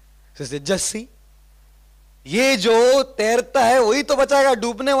 So he said, just see, ये जो तैरता है वही तो बचाएगा,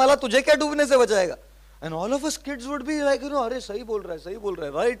 डूबने वाला तुझे क्या डूबने से बचाएगा? And all of us kids would be like, you know, अरे सही बोल रहा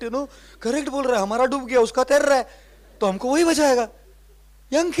है, right, you know, correct बोल रहा है, हमारा डूब गया, उसका तैर रहा है, तो हमको वही बचाएगा.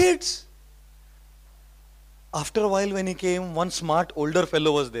 Young kids. After a while when he came, one smart older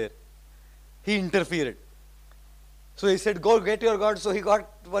fellow was there. He interfered. So he said, go get your God. So he got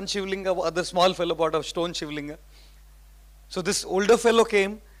one Shivlinga, other small fellow brought a stone Shivlinga. So this older fellow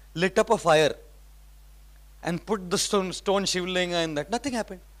came, lit up a fire and put the stone Shivlinga in that. Nothing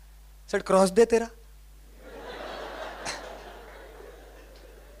happened. Said, cross de tera.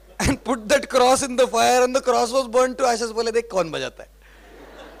 And put that cross in the fire, and the cross was burnt to ashes. Bole, dekh kaun bajata hai.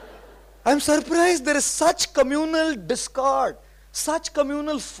 I'm surprised there is such communal discord, such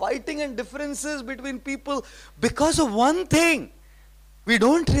communal fighting and differences between people because of one thing. We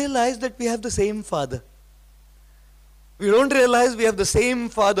don't realize that we have the same father. We don't realize we have the same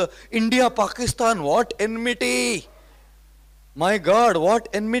father. India, Pakistan, what enmity. My God, what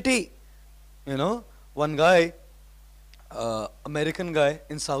enmity. You know, one guy, American guy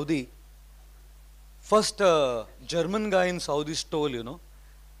in Saudi, first German guy in Saudi stole, you know.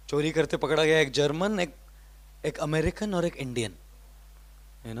 चोरी करते पकड़ा गया एक German, एक American और एक Indian.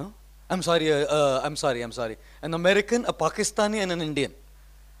 You know, I'm sorry, an American, a Pakistani and an Indian.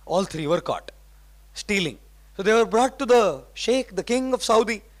 All three were caught stealing. So they were brought to the Sheikh, the king of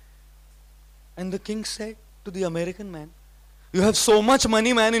Saudi. And the king said to the American man, you have so much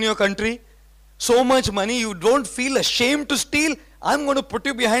money, man, in your country, so much money, you don't feel ashamed to steal? I'm going to put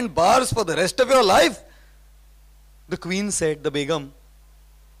you behind bars for the rest of your life. The queen said, the Begum,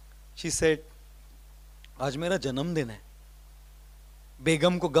 she said, आज मेरा जन्मदिन है,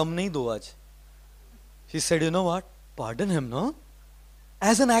 बेगम को गम नहीं दो आज. She said, you know what, pardon him, no?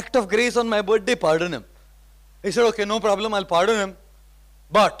 As an act of grace on my birthday, pardon him. He said, okay, no problem, I'll pardon him.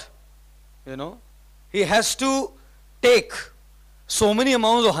 But, you know, he has to take so many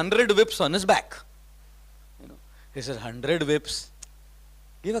amounts of 100 whips on his back. You know, he said, 100 whips,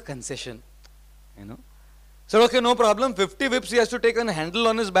 give a concession, you know. Said, okay, no problem, 50 whips he has to take a handle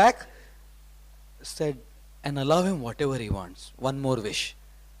on his back. Said, and allow him whatever he wants. One more wish.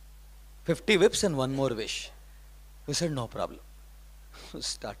 50 whips and one more wish. He said, no problem.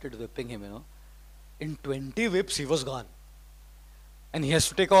 Started whipping him, you know. In 20 whips, he was gone. And he has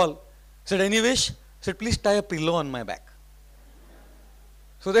to take all. Said, any wish? Said, please tie a pillow on my back.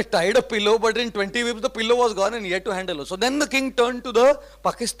 So they tied a pillow, but in 20 whips, the pillow was gone and he had to handle it. So then the king turned to the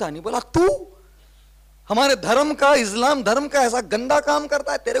Pakistani. बोला, तू हमारे धर्म का, इस्लाम धर्म का ऐसा गंदा काम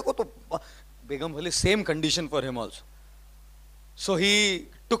करता है, तेरे को तो. Begum Wali, same condition for him also. So he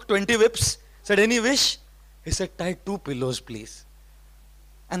took 20 whips, said, any wish? He said, tie 2 pillows, please.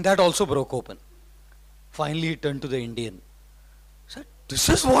 And that also broke open. Finally, he turned to the Indian. He said, this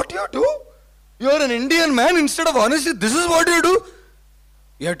is what you do? You are an Indian man, instead of honesty, this is what you do?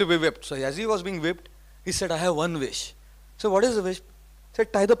 You have to be whipped. So as he was being whipped, he said, I have one wish. So what is the wish? He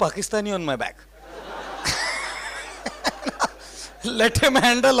said, tie the Pakistani on my back. Let him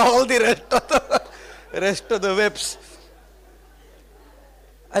handle all the rest of the whips.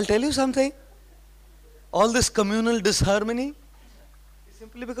 I'll tell you something. All this communal disharmony is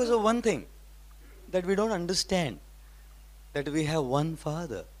simply because of one thing, that we don't understand that we have one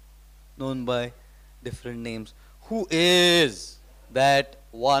Father known by different names. Who is that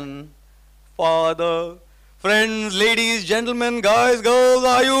one Father? Friends, ladies, gentlemen, guys, girls,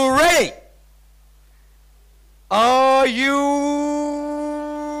 are you ready? Are you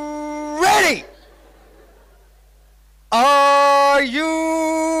ready? Are you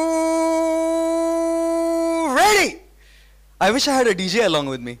ready? I wish I had a DJ along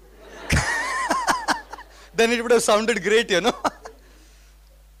with me. Then it would have sounded great, you know.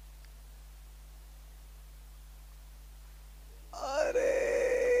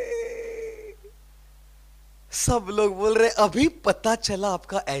 सब लोग बोल रहे अभी पता चला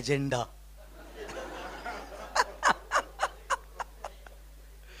आपका agenda.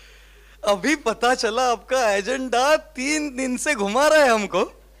 अभी पता चला आपका एजेंडा, 3 दिन से घुमा रहा है हमको.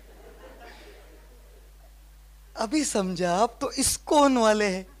 अभी समझा आप तो इस्कॉन वाले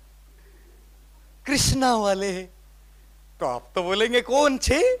हैं, कृष्णा वाले हैं. तो आप तो बोलेंगे कौन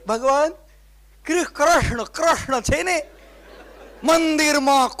छे भगवान? कृष्ण कृष्ण छे ने. मंदिर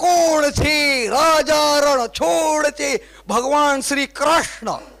में कोण छे? राजा रण छोड छे भगवान श्री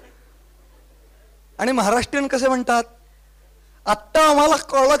कृष्ण. आणि महाराष्ट्रीयन कसे म्हणतात, आता आम्हाला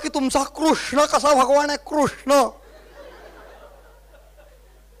कळलं की तुमचा कृष्ण कसा भगवान आहे, कृष्ण.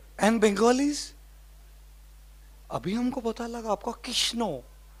 एंड बंगालीज, अभी हमको पता लगा आपका कृष्णो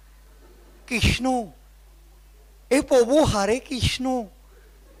कृष्णो. ए पोबो हारे कृष्णो.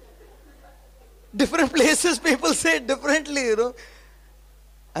 Different places people say it differently, you know.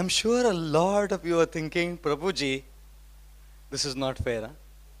 I'm sure a lot of you are thinking, Prabhuji, this is not fair, huh?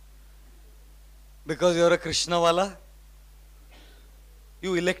 Because you're a Krishna wala,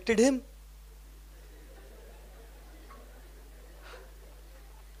 you elected him.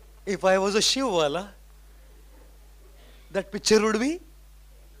 If I was a Shiv wala, that picture would be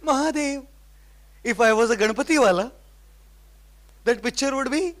Mahadev. If I was a Ganpati wala, that picture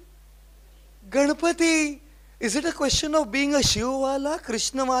would be Ganpati. Is it a question of being a Shiv wala,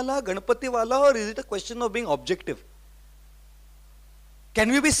 Krishna wala, Ganpati wala, or is it a question of being objective?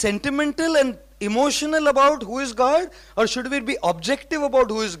 Can we be sentimental and emotional about who is God, or should we be objective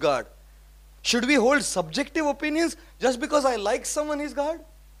about who is God? Should we hold subjective opinions just because I like someone is God?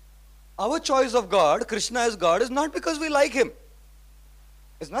 Our choice of God, Krishna as God, is not because we like him.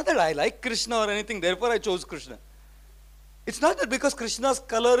 It's not that I like Krishna or anything, therefore I chose Krishna. It's not that because Krishna's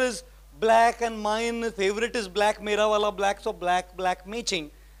color is black and mine favorite is black, mera wala black, so black, black matching.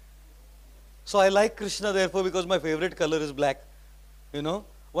 So I like Krishna therefore because my favorite color is black. You know,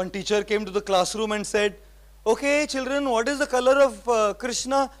 one teacher came to the classroom and said, okay children, what is the color of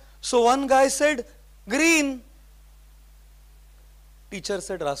Krishna? So one guy said, green. Teacher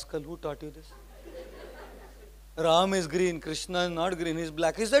said, rascal, who taught you this? Ram is green, Krishna is not green, he is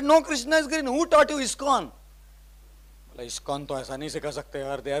black. He said, no, Krishna is green. Who taught you ISKCON? ISKCON to aisa nahi sikha sakte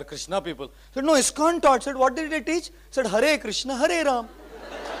yaar, they are Krishna people. He said, no, ISKCON taught. Said, what did they teach? Said, Hare Krishna, Hare Ram.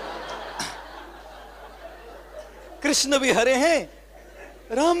 Krishna bhi Hare hai,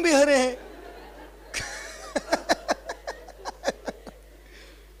 Ram bhi Hare hai.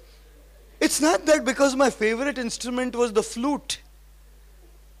 It's not that because my favorite instrument was the flute,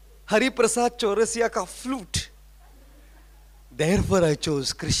 Hari Prasad Chaurasia ka flute, therefore I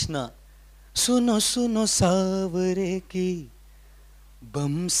chose Krishna. सुनो सुनो सावरे की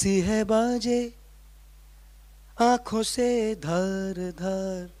बमसी है बाजे, आंखों से धार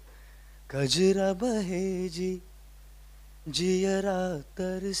धार कजरा बहे जी, जियरा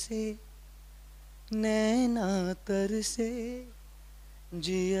तरसे नैना तरसे,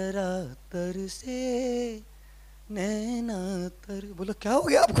 जियरा तरसे नैना तर. बोलो क्या हो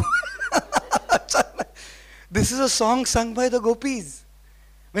गया आपको? This is a song sung by the gopis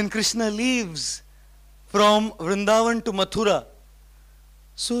when Krishna leaves from Vrindavan to Mathura.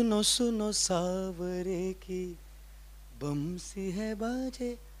 सुनो सुनो सावरे की बमसी है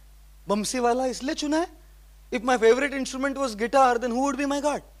बाजे. बमसी वाला इसलिए चुना है, if my favorite instrument was guitar, then who would be my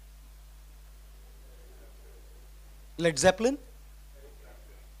God? Led Zeppelin?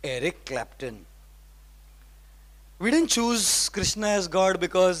 Eric Clapton. We didn't choose Krishna as God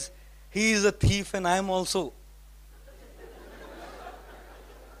because he is a thief and I am also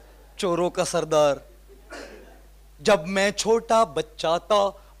चोरों का सरदार. जब मैं छोटा बच्चा था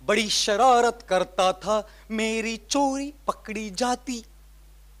बड़ी शरारत करता था, मेरी चोरी पकड़ी जाती.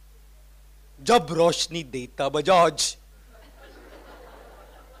 जब रोशनी देता बजाज,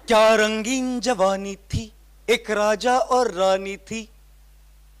 क्या रंगीन जवानी थी, एक राजा और रानी थी,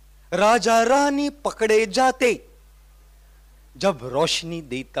 राजा रानी पकड़े जाते जब रोशनी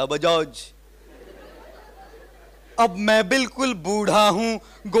देता बजाज. अब मैं बिल्कुल बूढ़ा हूं,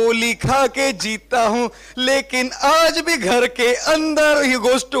 गोली खा के जीता हूं, लेकिन आज भी घर के अंदर he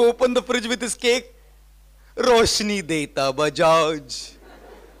goes to open the fridge with his cake, रोशनी देता Bajaj.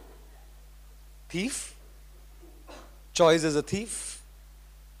 Thief? Choice as a thief?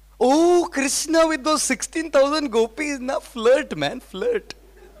 Oh, Krishna with those 16,000 gopis, na flirt man, flirt.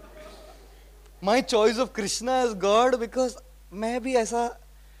 My choice of Krishna as God because मैं भी ऐसा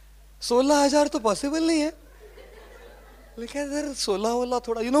 16,000 तो possible नहीं है, लेकिन अगर 16 वाला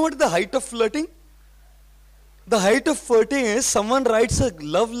थोड़ा. You know what is the height of flirting? The height of flirting is someone writes a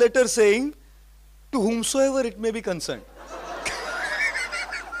love letter saying to whomsoever it may be concerned.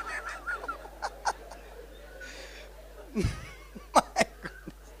 My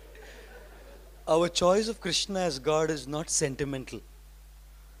goodness. Our choice of Krishna as God is not sentimental.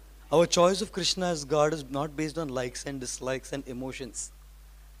 Our choice of Krishna as God is not based on likes and dislikes and emotions.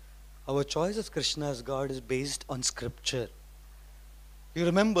 Our choice of Krishna as God is based on scripture. You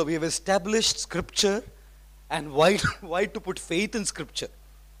remember, we have established scripture and why to put faith in scripture.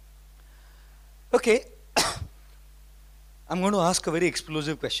 Okay, I'm going to ask a very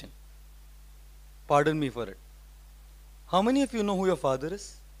explosive question. Pardon me for it. How many of you know who your father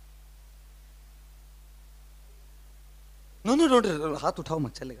is? No, don't. Haath uthao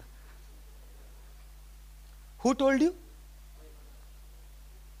mat, chalega. Who told you?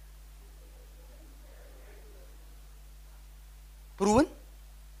 Proven?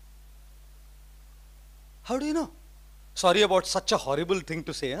 How do you know? Sorry about such a horrible thing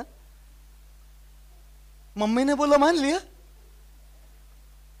to say, huh? Mummy ne bola maan liya.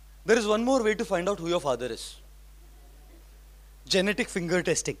 There is one more way to find out who your father is. Genetic finger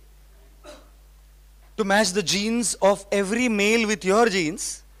testing. To match the genes of every male with your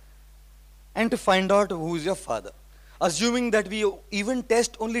genes and to find out who is your father. Assuming that we even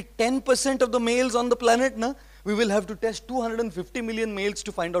test only 10% of the males on the planet, we will have to test 250 million males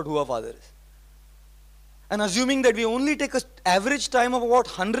to find out who our father is. And assuming that we only take an average time of about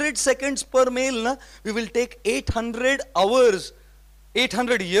 100 seconds per male, we will take 800 hours,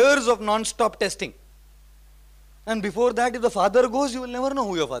 800 years of non-stop testing. And before that, if the father goes, you will never know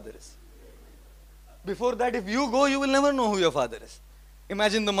who your father is. Before that, if you go, you will never know who your father is.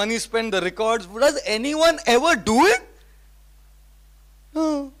 Imagine the money spent, the records. Does anyone ever do it?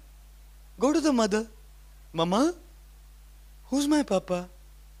 No. Go to the mother. Mama, who's my papa?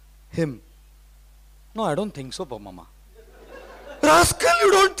 Him. No, I don't think so, Mama. Rascal,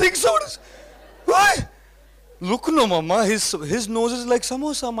 you don't think so? Why? Look, no, Mama, his nose is like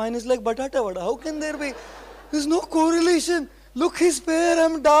samosa, mine is like batata vada. How can there be? There's no correlation. Look, he's fair,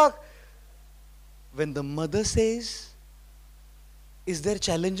 I'm dark. When the mother says, is there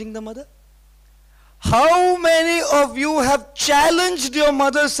challenging the mother? How many of you have challenged your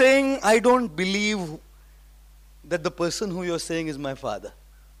mother saying, I don't believe that the person who you're saying is my father?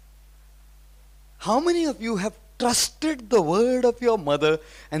 How many of you have trusted the word of your mother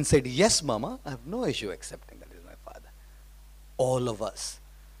and said, yes, Mama, I have no issue accepting that is my father? All of us.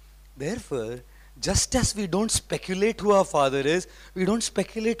 Therefore, just as we don't speculate who our father is, we don't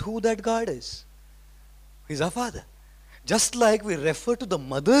speculate who that God is. He's our father. Just like we refer to the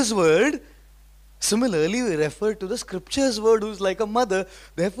mother's word, similarly we refer to the scripture's word who's like a mother.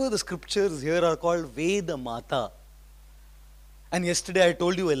 Therefore the scriptures here are called Veda Mata. And yesterday I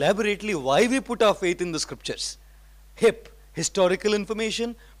told you elaborately why we put our faith in the scriptures. HIP, historical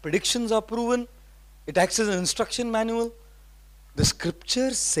information, predictions are proven, it acts as an instruction manual. The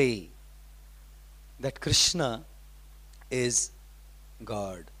scriptures say that Krishna is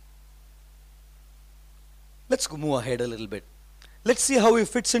God. Let's move ahead a little bit. Let's see how he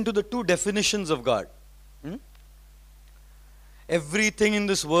fits into the two definitions of God. Everything in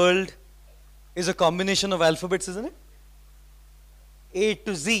this world is a combination of alphabets, isn't it? A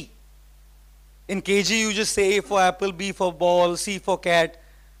to Z. In KG you just say A for apple, B for ball, C for cat.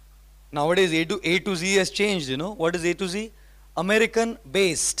 Nowadays A to Z has changed, you know. What is A to Z? American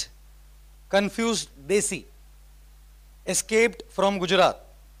based, confused Desi, escaped from Gujarat,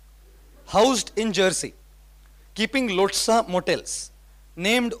 housed in Jersey, keeping Lotsa motels,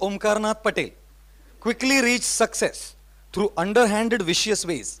 named Omkarnath Patel, quickly reached success through underhanded vicious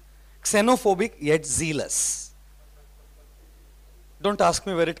ways, xenophobic yet zealous. Don't ask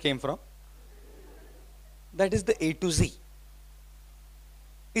me where it came from. That is the A to Z.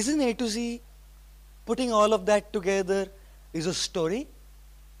 Isn't A to Z, putting all of that together is a story?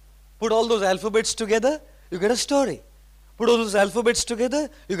 Put all those alphabets together, you get a story. Put all those alphabets together,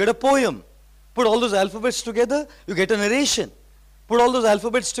 you get a poem. Put all those alphabets together, you get a narration. Put all those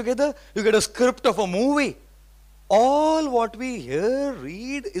alphabets together, you get a script of a movie. All what we here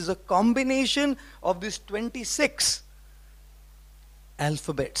read is a combination of these 26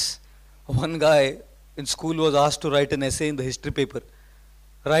 alphabets. One guy in school was asked to write an essay in the history paper.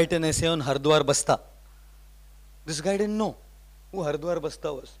 Write an essay on Hardwar Basta. This guy didn't know who Hardwar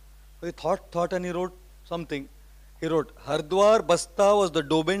Basta was. So he thought and he wrote something. He wrote, Hardwar Basta was the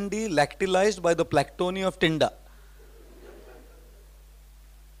Dobendi lactylized by the Plactoni of Tinda.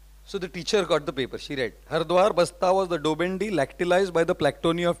 So the teacher got the paper. She read, Hardwar Basta was the Dobendi lactylized by the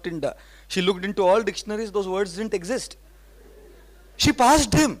Plactoni of Tinda. She looked into all dictionaries, those words didn't exist. She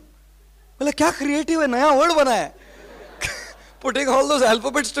passed him. Well, क्या creative है, नया word बनाया है. Putting all those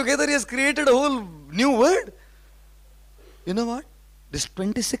alphabets together, he has created a whole new word. You know what? These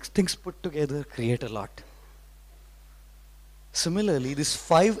 26 things put together create a lot. Similarly, these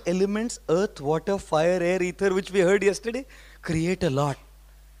 5 elements, earth, water, fire, air, ether, which we heard yesterday, create a lot.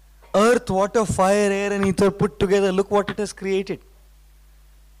 Earth, water, fire, air and ether put together, look what it has created.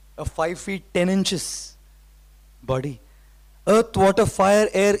 A 5 feet 10 inches body. Earth, water, fire,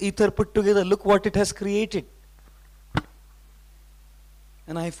 air, ether put together, look what it has created.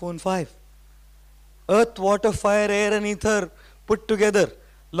 An iPhone 5. Earth, water, fire, air and ether put together,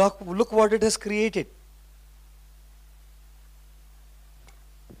 look what it has created.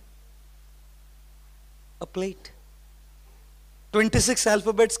 A plate. 26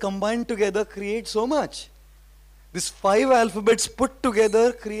 alphabets combined together create so much. These 5 alphabets put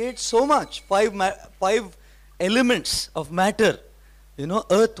together create so much. 5 elements of matter. You know,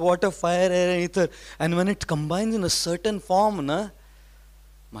 earth, water, fire, air and ether. And when it combines in a certain form,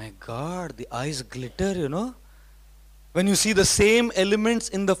 my God, the eyes glitter, you know. When you see the same elements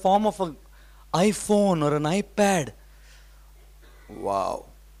in the form of an iPhone or an iPad. Wow.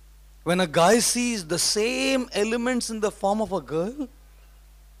 When a guy sees the same elements in the form of a girl,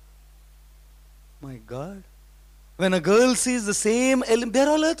 my God. When a girl sees the same elements, they're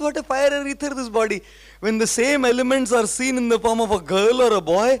all earth, water, fire and ether, this body. When the same elements are seen in the form of a girl or a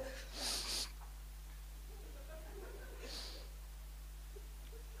boy,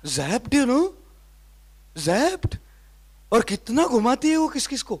 zapped, you know, zapped. और कितना घुमाती है वो किस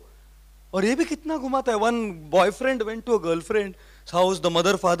किस को, और ये भी कितना घुमाता है. One boyfriend went to a girlfriend's house. The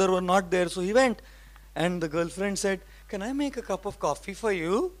mother, father were not there, so he went, and the girlfriend said, "Can I make a cup of coffee for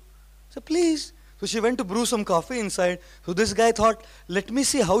you?" So please. So she went to brew some coffee inside. So this guy thought, let me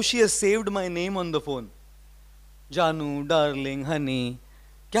see how she has saved my name on the phone. Janu, darling, honey.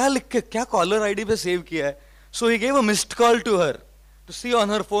 क्या लिख के, क्या caller ID पे save किया है? So he gave a missed call to her to see on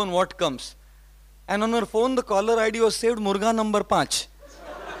her phone what comes. And on her phone the caller ID was saved Murga number 5.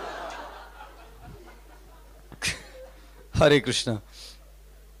 Hare Krishna.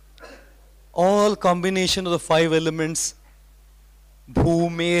 All combination of the 5 elements.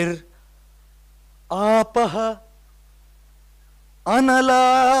 Bhumir, Apaha,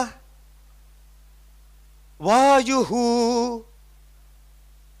 Anala, Vayuhu.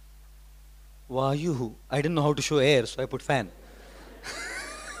 Vayuhu. I didn't know how to show air, so I put fan.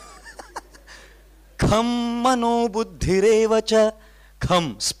 Kham mano buddhirevacha.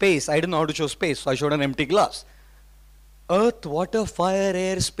 Kham, space. I didn't know how to show space, so I showed an empty glass. Earth, water, fire,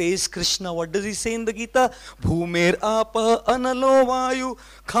 air, space, Krishna. What does he say in the Gita? Bhumir apa analo vayu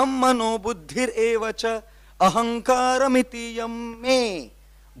kham mano buddhir evacha ahankaramiti yam me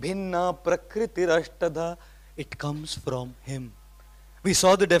bhinna prakriti rashtadha. It comes from him. We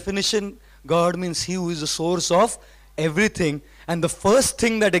saw the definition. God means he who is the source of everything. And the first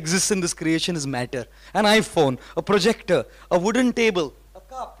thing that exists in this creation is matter. An iPhone, a projector, a wooden table, a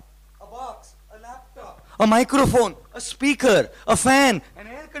cup, a box, a laptop, a microphone, a speaker, a fan, an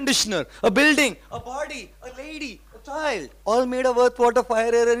air conditioner, a building, a body, a lady, a child, all made of earth, water,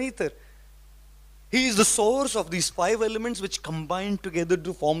 fire, air and ether. He is the source of these 5 elements which combine together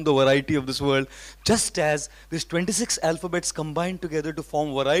to form the variety of this world, just as these 26 alphabets combine together to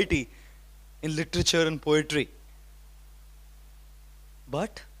form variety in literature and poetry.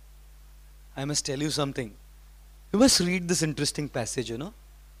 But I must tell you something. You must read this interesting passage, you know.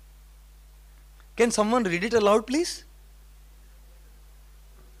 Can someone read it aloud, please?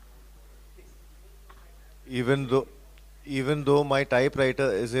 Even though my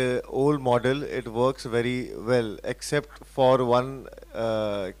typewriter is a old model, it works very well, except for one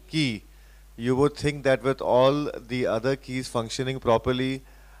key. You would think that with all the other keys functioning properly,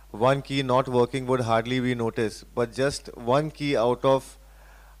 one key not working would hardly be noticed. But just one key out of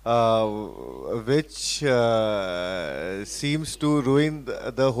which seems to ruin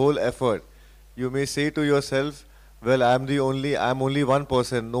the whole effort. You may say to yourself, well, I'm only one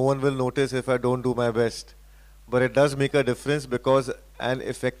person. No one will notice if I don't do my best. But it does make a difference, because an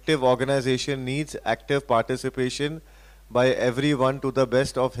effective organization needs active participation by everyone to the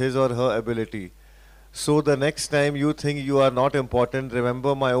best of his or her ability. So the next time you think you are not important,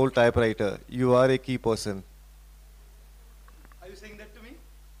 remember my old typewriter. You are a key person. Are you saying that to me?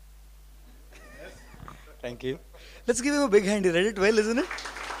 Yes. Thank you. Let's give him a big hand. He read it well, isn't it?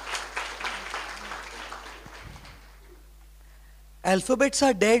 Alphabets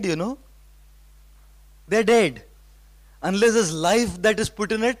are dead, you know. They're dead. Unless there's life that is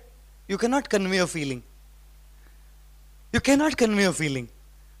put in it, you cannot convey a feeling. You cannot convey a feeling.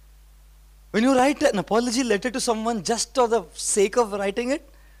 When you write an apology letter to someone just for the sake of writing it,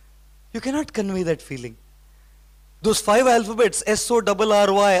 you cannot convey that feeling. Those 5 alphabets,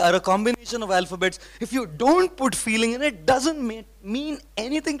 S-O-R-R-Y, are a combination of alphabets. If you don't put feeling in it, doesn't mean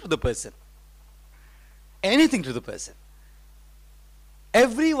anything to the person. Anything to the person.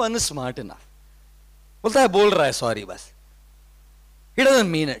 Everyone is smart enough. बोलता है बोल रहा है sorry बस. He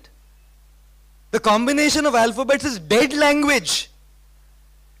doesn't mean it. The combination of alphabets is dead language.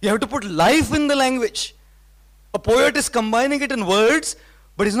 You have to put life in the language. A poet is combining it in words,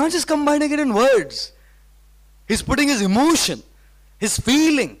 but he's not just combining it in words. He's putting his emotion, his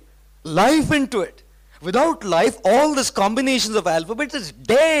feeling, life into it. Without life, all these combinations of alphabets is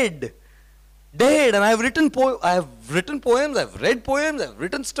dead. Dead. And I have written poems, I've read poems, I've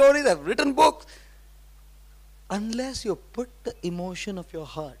written stories, I've written books. Unless you put the emotion of your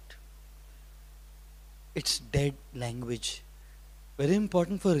heart, it's dead language. Very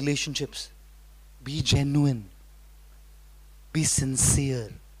important for relationships. Be genuine. Be sincere.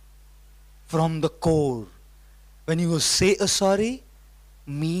 From the core. When you say a sorry,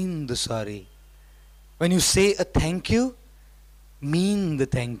 mean the sorry. When you say a thank you, mean the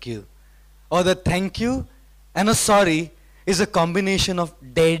thank you. Or the thank you and a sorry is a combination of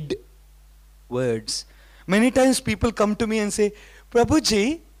dead words. Many times people come to me and say,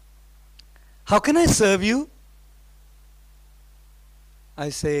 Prabhuji, how can I serve you? I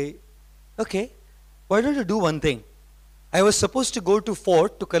say, okay, why don't you do one thing? I was supposed to go to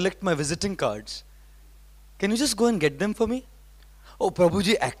Fort to collect my visiting cards. Can you just go and get them for me? Oh,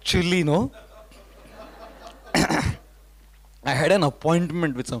 Prabhuji, actually, no. I had an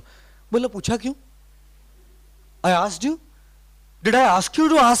appointment with some. Bola, pucha kyun? I asked you? Did I ask you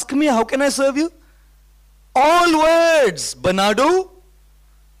to ask me how can I serve you? All words, Banado.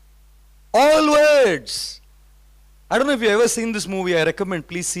 All words. I don't know if you've ever seen this movie. I recommend,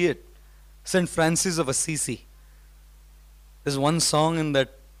 please see it. St. Francis of Assisi. There's one song in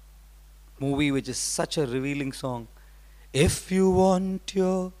that movie which is such a revealing song. If you want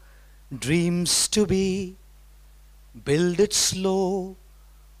your dreams to be, build it slow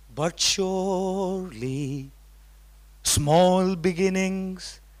but surely. Small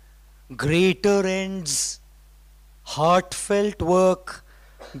beginnings, greater ends. Heartfelt work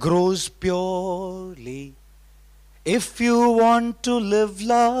grows purely. If you want to live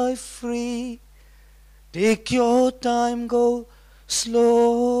life free, take your time, go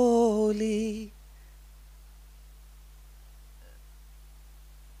slowly.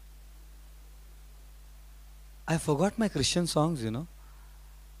 I forgot my Christian songs, you know.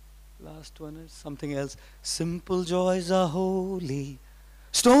 Last one is something else. Simple joys are holy.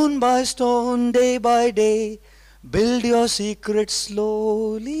 Stone by stone, day by day, build your secrets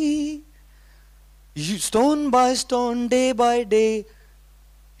slowly. Stone by stone, day by day,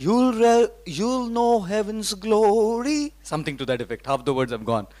 you'll know heaven's glory. Something to that effect. Half the words have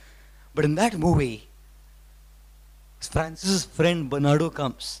gone. But in that movie, Francis' friend Bernardo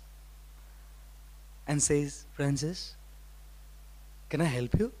comes and says, Francis, can I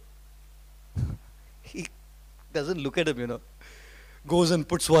help you? He doesn't look at him, you know. Goes and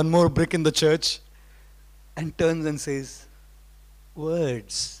puts one more brick in the church and turns and says,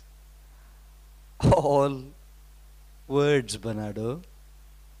 words. All words, Bernardo.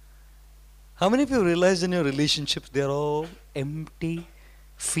 How many of you realize in your relationships they are all empty,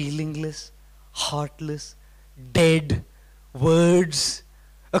 feelingless, heartless, dead words,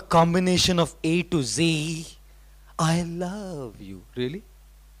 a combination of A to Z. I love you. Really?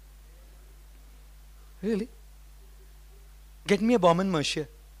 Really? Get me a Bauman Mercier.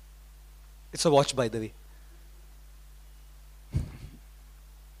 It's a watch, by the way.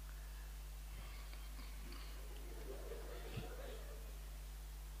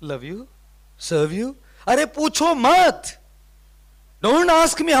 Love you, serve you. Arey pucho mat. Don't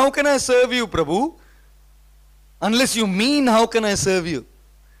ask me how can I serve you, Prabhu. Unless you mean how can I serve you.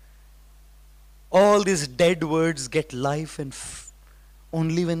 All these dead words get life and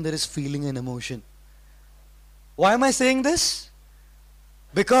only when there is feeling and emotion. Why am I saying this?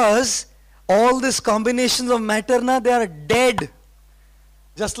 Because all these combinations of matter now, they are dead.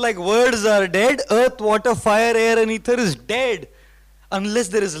 Just like words are dead, earth, water, fire, air and ether is dead. Unless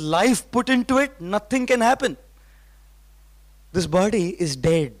there is life put into it, nothing can happen. This body is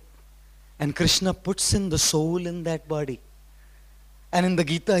dead. And Krishna puts in the soul in that body. And in the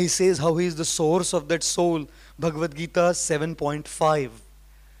Gita he says how he is the source of that soul. Bhagavad Gita 7.5.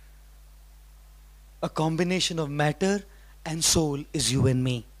 A combination of matter and soul is you and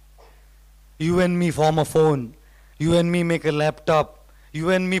me. You and me form a phone. You and me make a laptop.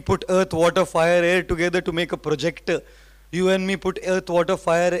 You and me put earth, water, fire, air together to make a projector. You and me put earth, water,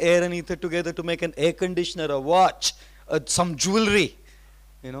 fire, air and ether together to make an air conditioner, a watch, some jewelry,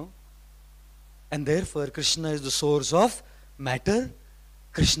 you know. And therefore Krishna is the source of matter.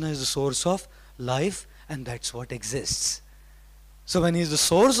 Krishna is the source of life, and that's what exists. So when he is the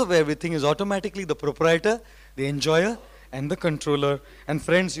source of everything, he is automatically the proprietor, the enjoyer, and the controller. And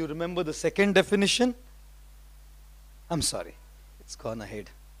friends, you remember the second definition? I'm sorry, it's gone ahead.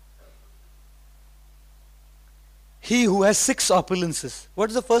 He who has 6 opulences. What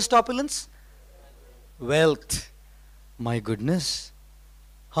is the first opulence? Wealth. My goodness.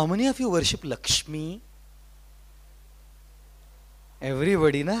 How many of you worship Lakshmi?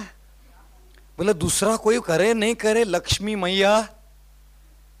 Everybody, na? बोला दूसरा कोई करे नहीं करे, लक्ष्मी मैया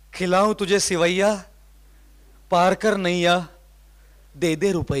खिलाऊं तुझे सिवैया, पार कर नैया, दे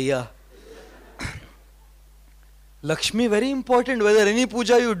दे रुपैया. Lakshmi very important, whether any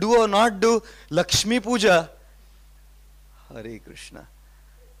puja you do or not do. Lakshmi puja. Hare Krishna.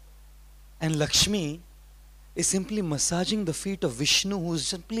 And Lakshmi is simply massaging the feet of Vishnu, who is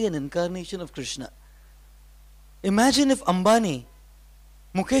simply an incarnation of Krishna. Imagine if Ambani,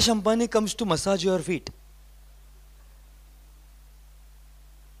 Mukesh Ambani comes to massage your feet.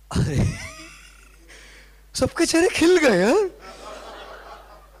 अरे सबके चेहरे खिल गए यार.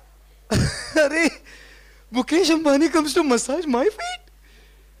 अरे Mukesh Ambani comes to massage my feet.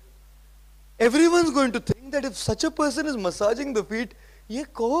 Everyone's going to think that if such a person is massaging the feet, ये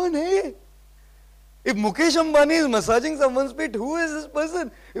कौन है? If Mukesh Ambani is massaging someone's feet, who is this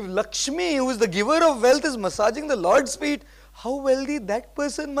person? If Lakshmi, who is the giver of wealth, is massaging the Lord's feet, how wealthy that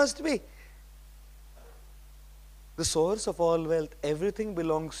person must be. The source of all wealth, everything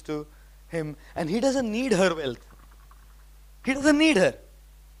belongs to him, and he doesn't need her wealth. He doesn't need her.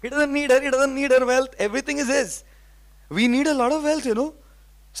 He doesn't need her, he doesn't need her wealth, everything is his. We need a lot of wealth, you know.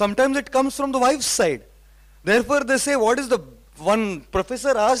 Sometimes it comes from the wife's side. Therefore they say, what is the, one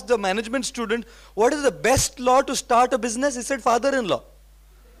professor asked the management student, what is the best law to start a business? He said, father-in-law.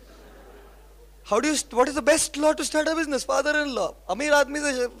 What is the best law to start a business? Father-in-law. Amir aadmi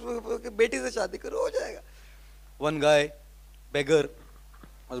se beti se shaadi karo, ho jayega. One guy, beggar,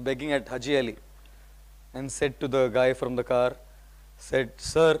 was begging at Haji Ali and said to the guy from the car, said,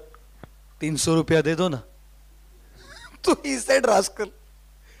 sir, 300 रुपया दे दो ना. तो he said, rascal,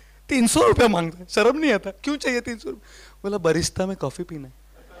 300 रुपया मांगता है, शर्म नहीं आता, क्यों चाहिए 300 रुपया? बोला बरिस्ता में कॉफी पीना है.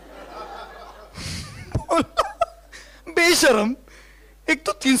 बेशरम, एक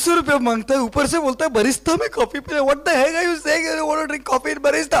तो 300 रुपया मांगता है, ऊपर से बोलता है बरिस्ता में कॉफी पीना है. What the heck are you saying? You want to drink coffee in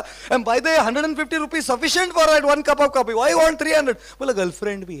barista? And by the way, 150 rupees sufficient for that one cup of coffee. Why you want 300? बोला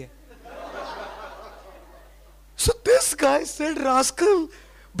गर्लफ्रेंड भी है. So this guy said, rascal,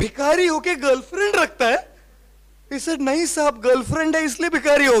 भिखारी होके girlfriend रखता है. He said, नहीं साहब, girlfriend है इसलिए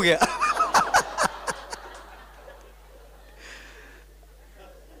भिखारी हो गया.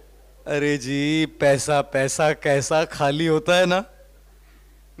 अरे जी, पैसा पैसा कैसा खाली होता है ना.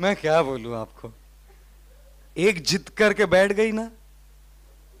 मैं क्या बोलूं आपको. एक जिद करके बैठ गई ना.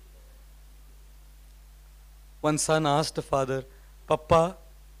 One son asked the father, Papa,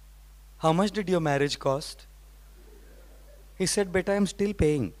 how much did your marriage cost? He said, beta, I'm still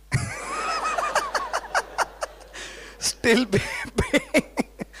paying. Still paying.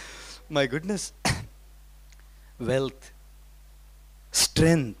 My goodness. Wealth.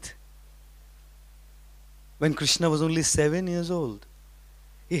 Strength. When Krishna was only 7 years old,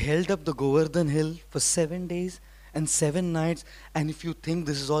 he held up the Govardhan hill for 7 days and 7 nights. And if you think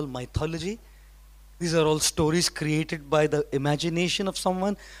this is all mythology, these are all stories created by the imagination of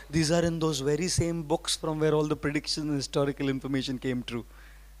someone. These are in those very same books from where all the predictions and historical information came true.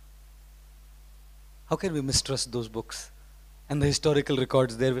 How can we mistrust those books and the historical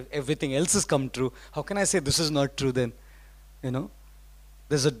records there if everything else has come true? How can I say this is not true then? You know,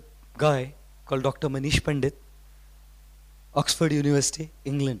 there's a guy called Dr. Manish Pandit, Oxford University,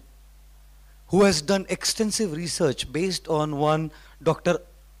 England, who has done extensive research based on one Dr.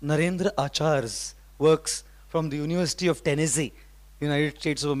 Narendra Achar's works from the University of Tennessee, United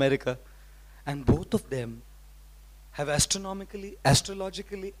States of America. And both of them have astronomically,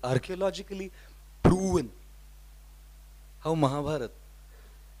 astrologically, archaeologically proven how Mahabharata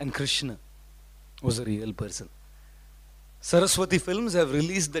and Krishna was a real person. Saraswati Films have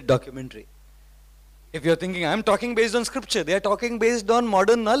released that documentary. If you're thinking, I'm talking based on scripture, they are talking based on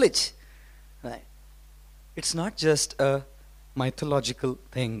modern knowledge. Right? It's not just a mythological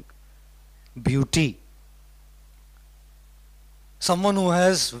thing. Beauty. Someone who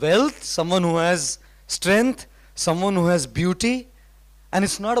has wealth, someone who has strength, someone who has beauty. And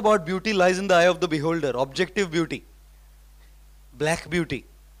it's not about beauty lies in the eye of the beholder. Objective beauty. Black beauty.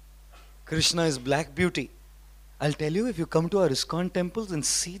 Krishna is black beauty. I'll tell you, if you come to our ISKCON temples and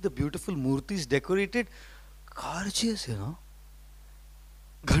see the beautiful murtis decorated, gorgeous, you know.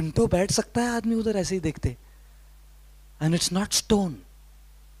 घंटों बैठ सकता है आदमी उधर ऐसे ही देखते. And it's not stone.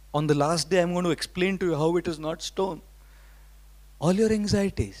 On the last day, I'm going to explain to you how it is not stone. All your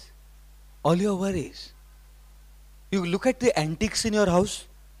anxieties, all your worries, You look at the antiques in your house.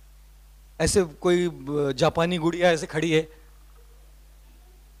 ऐसे कोई जापानी गुड़िया ऐसे खड़ी है,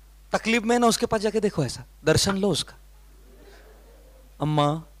 तकलीफ में ना, उसके पास जाके देखो, ऐसा दर्शन लो उसका, अम्मा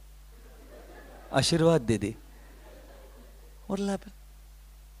आशीर्वाद दे दे. What will happen?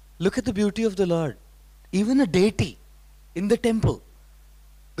 Look at the beauty of the Lord. Even a deity in the temple,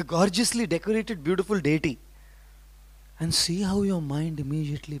 the gorgeously decorated, beautiful deity, and see how your mind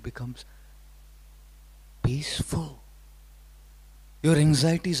immediately becomes peaceful. Your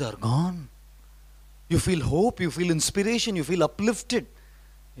anxieties are gone. You feel hope, you feel inspiration, you feel uplifted.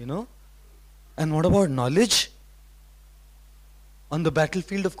 You know? And what about knowledge? On the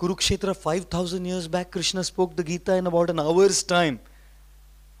battlefield of Kurukshetra 5,000 years back, Krishna spoke the Gita in about an hour's time.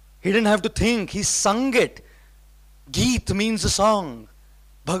 He didn't have to think, he sung it. Geet means a song.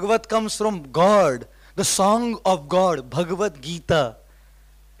 Bhagavat comes from God, the song of God, Bhagavad Gita.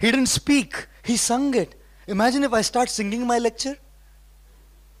 He didn't speak, he sung it. Imagine if I start singing my lecture.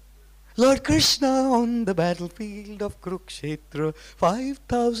 Lord Krishna on the battlefield of Kurukshetra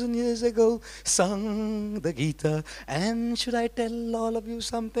 5,000 years ago sung the Gita. And should I tell all of you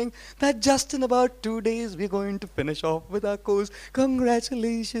something? That just in about 2 days we're going to finish off with our course.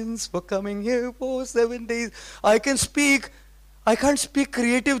 Congratulations for coming here for 7 days. I can speak. I can't speak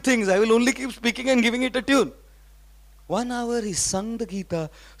creative things. I will only keep speaking and giving it a tune. 1 hour he sung the Gita.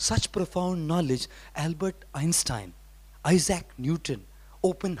 Such profound knowledge. Albert Einstein, Isaac Newton,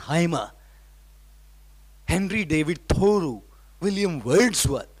 Oppenheimer, Henry David Thoreau, William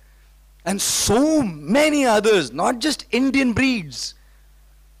Wordsworth, and so many others, not just Indian breeds,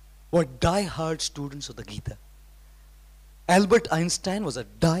 were die-hard students of the Gita. Albert Einstein was a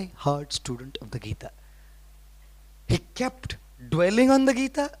die-hard student of the Gita. He kept dwelling on the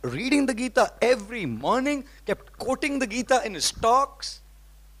Gita, reading the Gita every morning, kept quoting the Gita in his talks.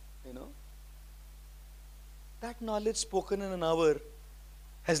 You know, that knowledge spoken in an hour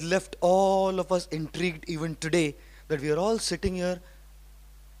has left all of us intrigued even today, that we are all sitting here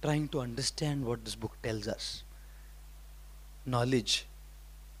trying to understand what this book tells us. Knowledge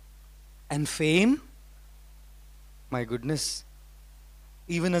and fame, my goodness,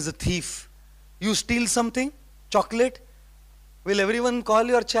 even as a thief, you steal something, chocolate, will everyone call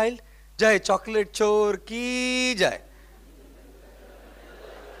your child, Jai chocolate chor ki jai?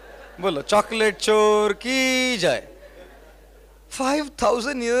 Bolo, chocolate chor ki jai.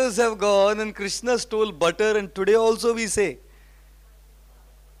 5,000 years have gone and Krishna stole butter, and today also we say,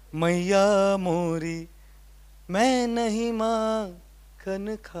 Maiya mori, main nahi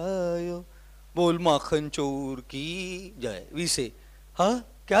makhan khayo, bol makhan chor ki jai. We say, huh?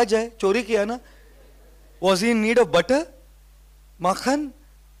 Kya jai? Chori kiya na? Was he in need of butter? Makhan?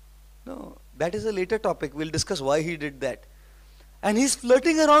 No, that is a later topic. We'll discuss why he did that. And he's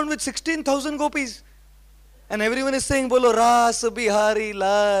flirting around with 16,000 gopis. And everyone is saying, बोलो रास बिहारी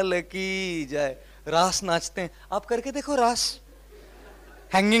लाल की जय. रास नाचते हैं. आप करके देखो रास.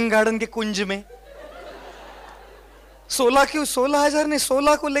 हैंगिंग गार्डन के कुंज में. 16,000 नहीं,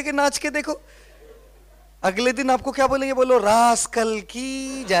 16 को लेके नाच के देखो. अगले दिन आपको क्या बोलेंगे? बोलो रास कल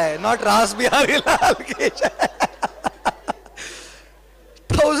की जय. Not रास बिहारी लाल की जय.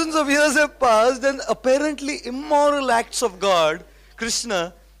 Thousands of years have passed and apparently immoral acts of God,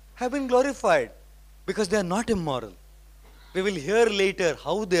 Krishna, have been glorified. Because they are not immoral. We will hear later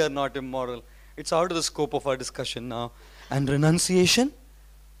how they are not immoral. It's out of the scope of our discussion now. And renunciation?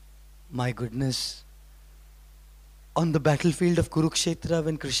 My goodness. On the battlefield of Kurukshetra,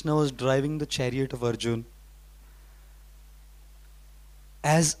 when Krishna was driving the chariot of Arjun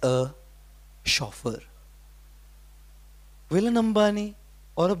as a chauffeur, will an Ambani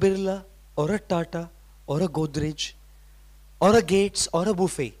or a Birla or a Tata or a Godrej or a Gates or a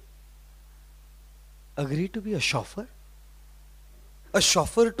Buffet agree to be a chauffeur? A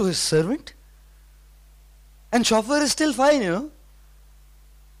chauffeur to his servant? And chauffeur is still fine, you know.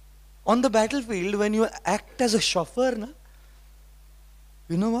 On the battlefield, when you act as a chauffeur, na,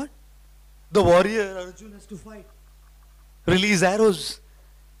 you know what? The warrior Arjun has to fight. Release arrows.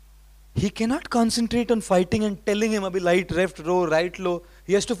 He cannot concentrate on fighting and telling him, abhi light, left, row, right, low.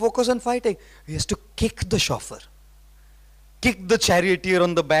 He has to focus on fighting. He has to kick the chauffeur. Kick the charioteer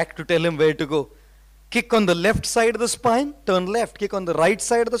on the back to tell him where to go. Kick on the left side of the spine, turn left. Kick on the right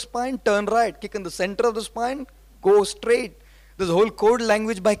side of the spine, turn right. Kick in the center of the spine, go straight. There's a whole code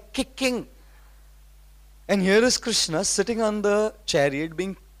language by kicking. And here is Krishna sitting on the chariot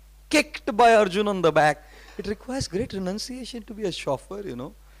being kicked by Arjun on the back. It requires great renunciation to be a chauffeur, you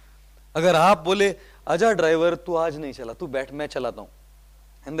know. अगर आप बोले, आजा driver, तू आज नहीं चला, तू बैठ, मैं चलाता हूँ.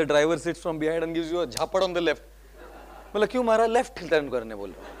 And the driver sits from behind and gives you a झापड़ on the left. बोला क्यों मारा? Left turn करने बोल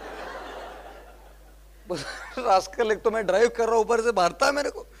रहा. रास्कल, एक तो मैं ड्राइव कर रहा हूं, ऊपर से मारता है मेरे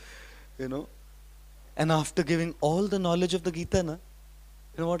को, you know. And after giving all the knowledge of the Gita, na,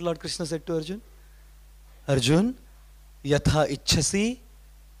 you know what Lord Krishna said to Arjun? Arjun, yatha ichhasi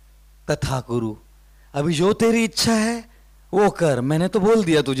तथा कुरु. अभी जो तेरी इच्छा है वो कर, मैंने तो बोल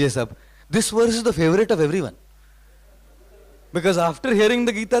दिया तुझे सब. This verse is the favorite of everyone. Because after hearing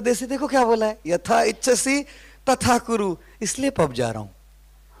the Gita, they say, देखो क्या बोला है, यथा इच्छसी तथा कुरु, इसलिए पब जा रहा हूं.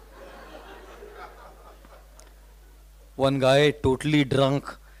 One guy, totally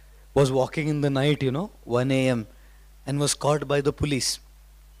drunk, was walking in the night, 1 a.m. and was caught by the police.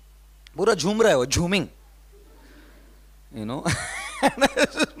 पूरा झूम रहा है वो, झूमिंग,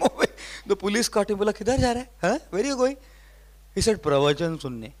 The police caught him. बोला किधर जा रहा है? हाँ? Where are you going? He said प्रवचन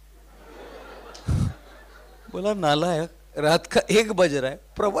सुनने. बोला नालायक, रात का 1 बज रहा है,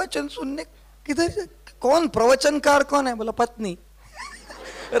 प्रवचन सुनने किधर? कौन प्रवचनकार कौन है? बोला पत्नी.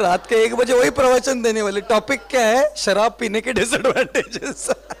 रात के 1 बजे वही प्रवचन देने वाले. टॉपिक क्या है? शराब पीने के disadvantages.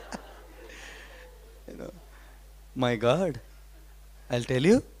 My God, I'll tell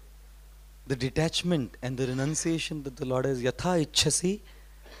you, the detachment and the renunciation that the Lord has, yatha ichhasi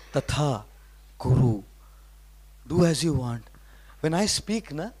tatha kuru. Do as you want. When I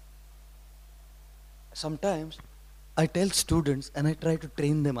speak, sometimes I tell students and I try to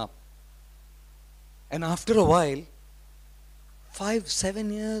train them up. And after a while,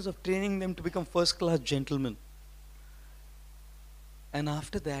 5-7 years of training them to become first-class gentlemen. And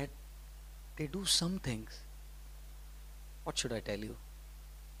after that, they do some things. What should I tell you?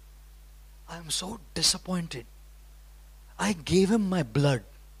 I am so disappointed. I gave him my blood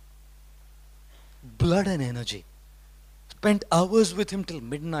and energy. Spent hours with him till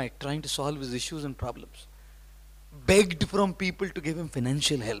midnight trying to solve his issues and problems. Begged from people to give him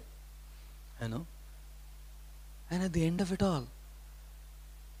financial help. And at the end of it all,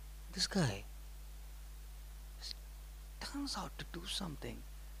 this guy turns out to do something.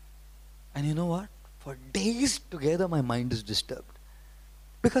 And you know what? For days together my mind is disturbed.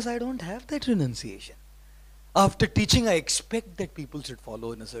 Because I don't have that renunciation. After teaching, I expect that people should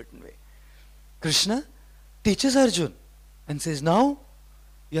follow in a certain way. Krishna teaches Arjun and says, now,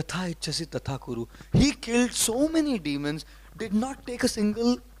 yatha ichhasi tatha kuru. He killed so many demons, did not take a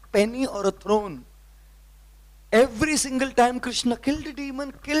single penny or a throne. Every single time Krishna killed a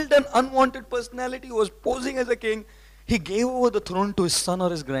demon, killed an unwanted personality who was posing as a king, he gave over the throne to his son or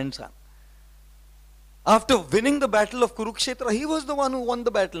his grandson. After winning the battle of Kurukshetra, he was the one who won the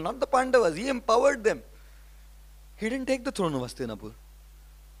battle, not the Pandavas. He empowered them. He didn't take the throne of Hastinapur.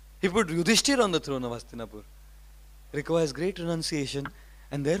 He put Yudhishthir on the throne of Hastinapur. Requires great renunciation,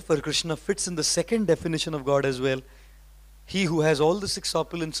 and therefore Krishna fits in the second definition of God as well. He who has all the 6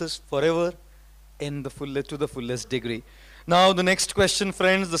 opulences forever in the to the fullest degree. Now the next question,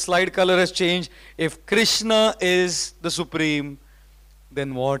 friends, the slide color has changed. If Krishna is the supreme,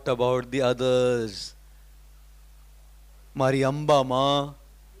 then what about the others? મારી અંબા માં,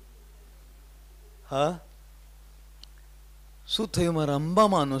 હા શું થયું? મારા અંબા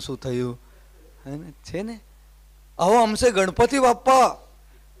માનું શું થયું? છે ને, अहो आमचे गणपती बाप्पा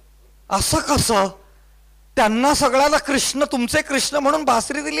असं कसं? त्यांना सगळ्याला कृष्ण, तुमचे कृष्ण म्हणून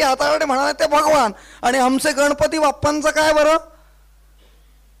बासरी दिली हाताकडे, म्हणाले ते भगवान, आणि आमचे गणपती बाप्पांचं काय बरं?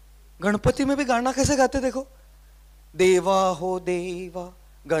 गणपती में भी गाना कैसे गाते देखो. देवा हो देवा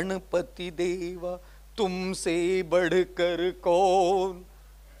गणपति देवा, तुमसे बढ़कर कौन,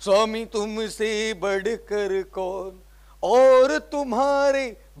 स्वामी तुमसे बढ़कर कौन, और तुम्हारे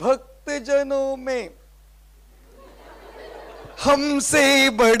भक्त जनों में हमसे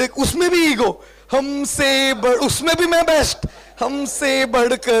बढ़, उसमें भी ईगो, हमसे बढ़, उसमें भी मैं बेस्ट, हमसे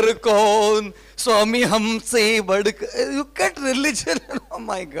बढ़कर कौन, स्वामी हमसे बढ़कर. You get religion. Oh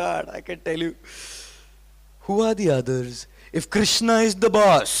my God, I can tell you. Who are the others? If Krishna is the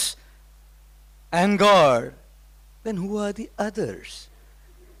boss and God, then who are the others?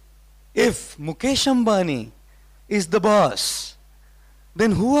 If Mukesh Ambani is the boss,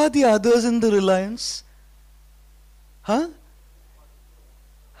 then who are the others in the Reliance? Huh?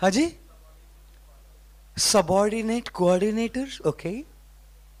 Haji? Subordinate coordinators, okay.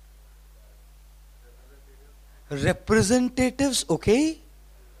 Representatives, okay.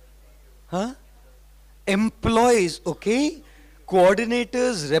 Huh? Employees, okay.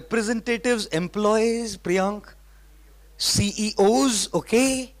 Coordinators, representatives, employees, Priyank. CEOs,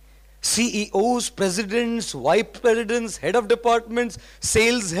 okay. CEOs, presidents, vice presidents, head of departments,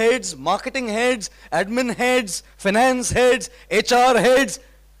 sales heads, marketing heads, admin heads, finance heads, HR heads.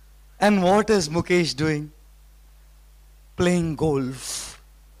 And what is Mukesh doing? Playing golf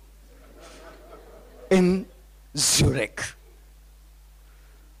in Zurich.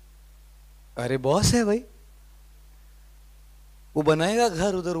 अरे boss है भाई, वो बनाएगा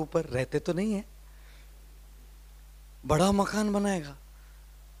घर उधर ऊपर, रहते तो नहीं है, बड़ा मकान बनाएगा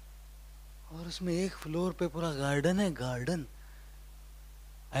और उसमें एक फ्लोर पे पूरा गार्डन है, garden.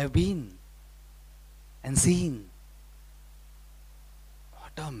 I have been and scene.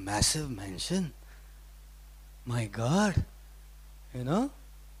 What a massive mention. My God, you know.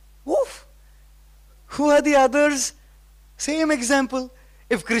 Woof. Who are the others? Same example.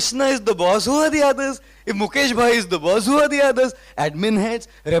 If Krishna is the boss, who are the others? If Mukesh Bhai is the boss, who are the others? Admin heads,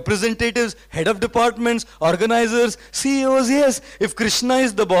 representatives, head of departments, organizers, CEOs, yes. If Krishna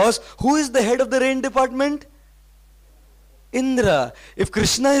is the boss, who is the head of the rain department? Indra. If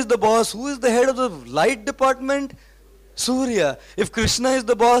Krishna is the boss, who is the head of the light department? Surya. If Krishna is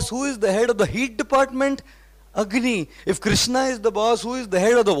the boss, who is the head of the heat department? Agni. If Krishna is the boss, who is the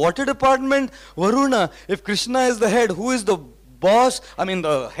head of the water department? Varuna. If Krishna is the head, who is the boss,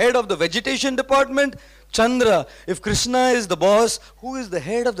 the head of the vegetation department? Chandra. If Krishna is the boss, who is the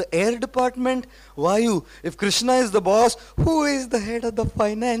head of the air department? Vayu. If Krishna is the boss, who is the head of the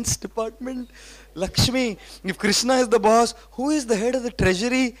finance department? Lakshmi. If Krishna is the boss, who is the head of the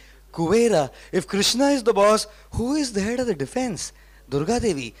treasury? Kuvera. If Krishna is the boss, who is the head of the defense? Durga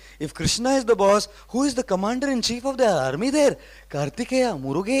Devi. If Krishna is the boss, who is the commander-in-chief of the army there? Kartikeya,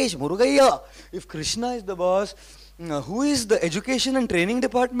 Murugesh, Murugaya. If Krishna is the boss, who is the education and training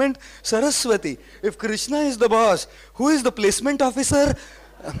department? Saraswati. If Krishna is the boss, who is the placement officer?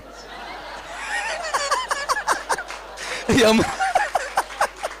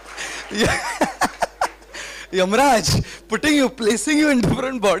 Yamraj, placing you in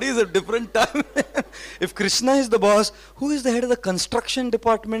different bodies at different time. If Krishna is the boss, who is the head of the construction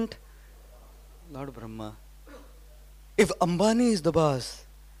department? Lord Brahma. If Ambani is the boss,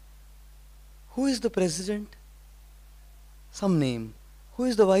 who is the president? Some name. Who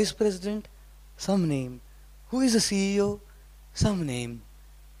is the vice president? Some name. Who is the CEO? Some name.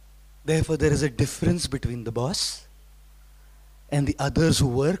 Therefore, there is a difference between the boss and the others who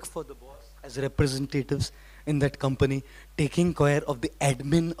work for the boss as representatives in that company, taking care of the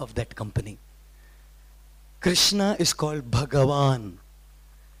admin of that company. Krishna is called Bhagavan.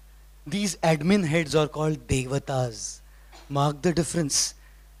 These admin heads are called Devatas. Mark the difference.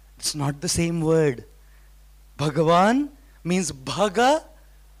 It's not the same word. Bhagavan means Bhagavan,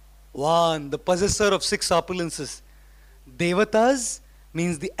 the possessor of 6 opulences. Devatas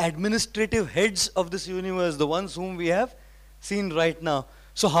means the administrative heads of this universe, the ones whom we have seen right now.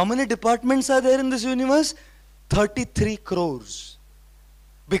 So how many departments are there in this universe? 33 crores.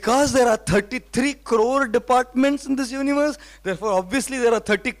 Because there are 33 crore departments in this universe, therefore obviously there are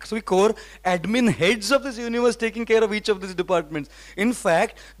 33 crore admin heads of this universe taking care of each of these departments. In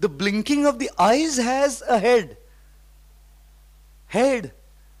fact, the blinking of the eyes has a head. Head,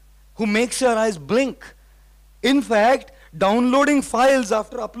 who makes your eyes blink. In fact, downloading files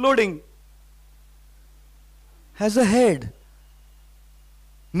after uploading has a head.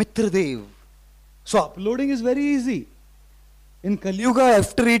 Mitradev. So uploading is very easy. In Kali Yuga,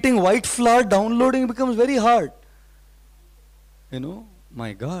 after eating white flour, downloading becomes very hard.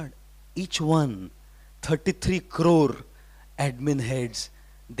 My God, each one, 33 crore admin heads,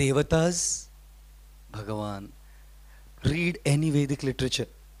 Devatas, Bhagavan. Read any Vedic literature,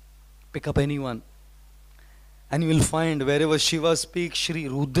 pick up any one, and you will find wherever Shiva speaks, Shri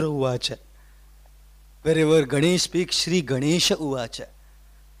Rudra Uvacha. Wherever Ganesh speaks, Shri Ganesha Uvacha.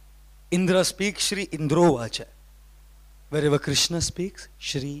 Indra speaks, Shri Indro Uvacha. Wherever Krishna speaks,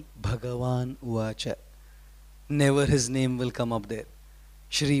 Shri Bhagavan Uvacha. Never his name will come up there.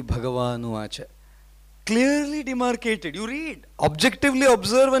 Shri Bhagavan Uvacha. Clearly demarcated. You read, objectively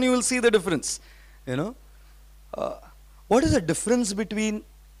observe, and you will see the difference. What is the difference between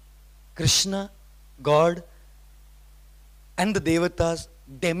Krishna, God, and the Devatas,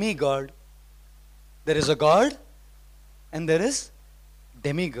 demigod? There is a God and there is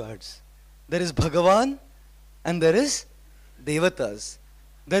demigods. There is Bhagavan and there is Devatas.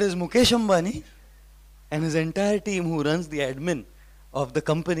 There is Mukesh Ambani and his entire team who runs the admin of the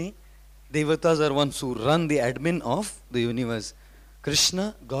company. Devatas are ones who run the admin of the universe.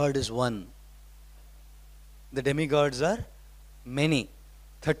 Krishna, God is one. The demigods are many,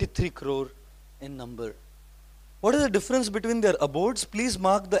 33 crore in number. What is the difference between their abodes? Please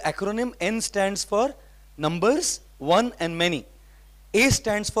mark the acronym. N stands for numbers, one and many. A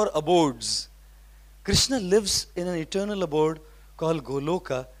stands for abodes. Krishna lives in an eternal abode called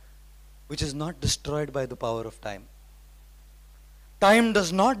Goloka, which is not destroyed by the power of time. Time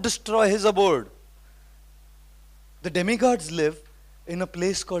does not destroy his abode. The demigods live in a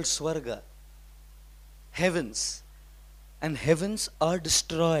place called Swarga, heavens, and heavens are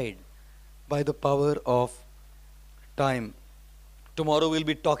destroyed. by the power of time. Tomorrow we'll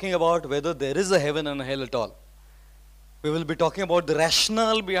be talking about whether there is a heaven and a hell at all. We will be talking about the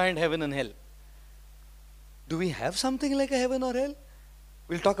rationale behind heaven and hell. Do we have something like a heaven or hell?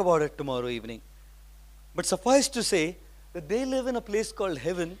 We'll talk about it tomorrow evening. But suffice to say that they live in a place called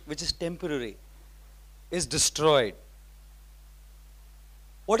heaven, which is temporary, is destroyed.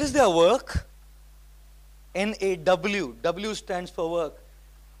 What is their work? N-A-W. W stands for work.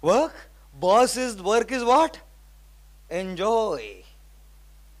 Work? Boss's work is what? Enjoy.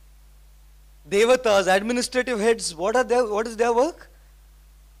 Devatas, administrative heads, what is their work?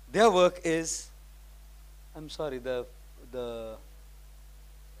 Their work is, I'm sorry, the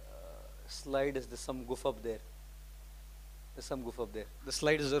slide is, there's some goof up there. There's some goof up there. The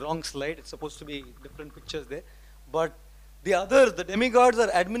slide is the wrong slide. It's supposed to be different pictures there. But the others, the demigods, are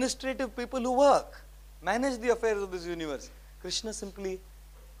administrative people who work, manage the affairs of this universe. Krishna simply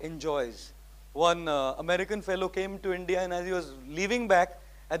enjoys. One American fellow came to India, and as he was leaving back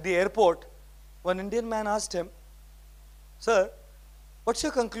at the airport, one Indian man asked him, "Sir, what's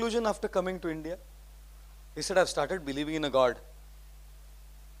your conclusion after coming to India?" He said, "I've started believing in a God."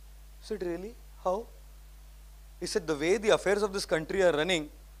 He said, "Really? How?" He said, "The way the affairs of this country are running,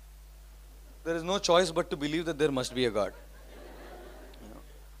 there is no choice but to believe that there must be a God."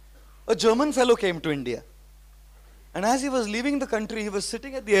 A German fellow came to India, and as he was leaving the country, he was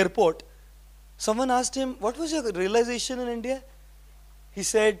sitting at the airport. Someone asked him, "What was your realization in India?" He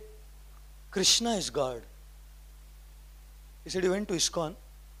said, "Krishna is God." He said, "You went to ISKCON?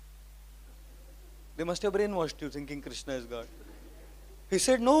 They must have brainwashed you thinking Krishna is God." He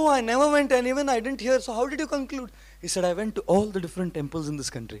said, "No, I never went, and even I didn't hear. So how did you conclude?" He said, "I went to all the different temples in this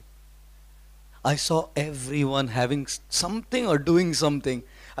country. I saw everyone having something or doing something.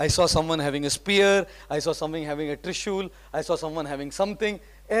 I saw someone having a spear. I saw someone having a trishul. I saw someone having something.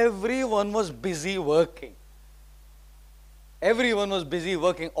 Everyone was busy working. Everyone was busy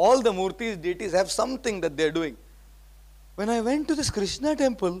working. All the murtis, deities have something that they're doing. When I went to this Krishna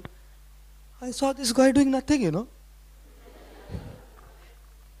temple, I saw this guy doing nothing, you know.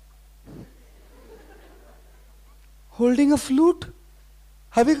 Holding a flute,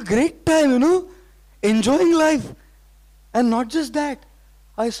 having a great time, you know, enjoying life. And not just that,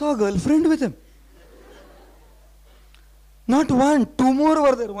 I saw a girlfriend with him. Not one, two more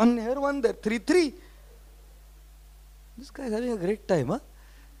were there. One here, one there, three. This guy is having a great time, huh?"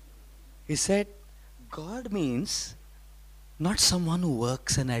 He said, God means not someone who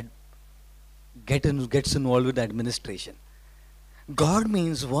works and gets involved with administration. God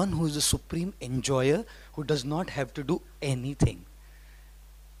means one who is a supreme enjoyer, who does not have to do anything.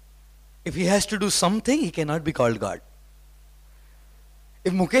 If he has to do something, he cannot be called God.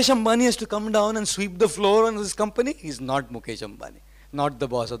 If Mukesh Ambani has to come down and sweep the floor on his company, he is not Mukesh Ambani, not the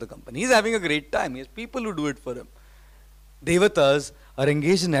boss of the company. He is having a great time. He has people who do it for him. Devatas are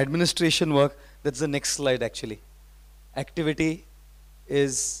engaged in administration work. That's the next slide actually. Activity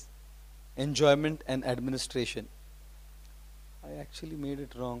is enjoyment and administration. I actually made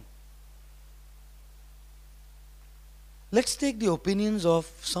it wrong. Let's take the opinions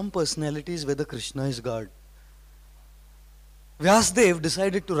of some personalities whether Krishna is God. Vyasdev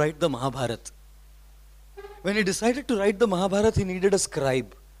decided to write the Mahabharata. When he decided to write the Mahabharata, he needed a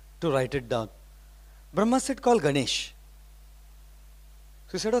scribe to write it down. Brahma said, "Call Ganesh."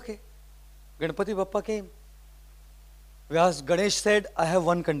 So he said, "Okay." Ganpati Bappa came. Ganesh said, "I have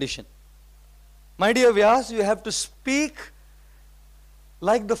one condition. My dear Vyas, you have to speak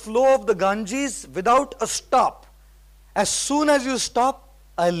like the flow of the Ganges without a stop. As soon as you stop,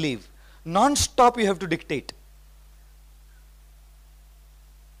 I'll leave. Non-stop you have to dictate."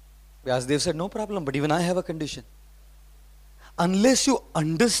 Vyasdev said, "No problem, but even I have a condition. Unless you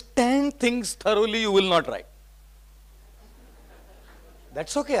understand things thoroughly, you will not write."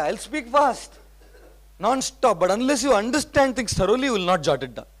 "That's okay, I'll speak fast, non-stop, but unless you understand things thoroughly, you will not jot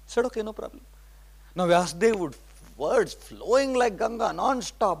it down." He said, "Okay, no problem." Now Vyasdev would, words flowing like Ganga,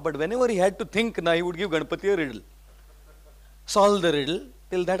 non-stop, but whenever he had to think, now he would give Ganpati a riddle. "Solve the riddle,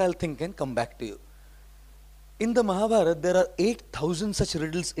 till that I'll think and come back to you." In the Mahabharata, there are 8,000 such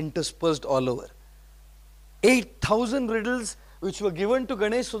riddles interspersed all over. 8,000 riddles which were given to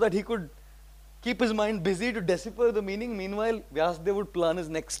Ganesh so that he could keep his mind busy to decipher the meaning. Meanwhile, Vyasdev would plan his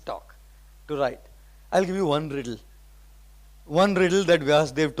next talk to write. I'll give you one riddle. One riddle that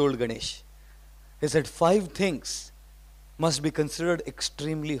Vyasdev told Ganesh. He said, 5 things must be considered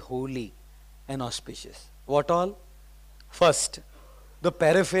extremely holy and auspicious. What all? First, the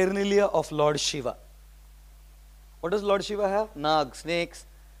paraphernalia of Lord Shiva. What does Lord Shiva have? Nag, snakes,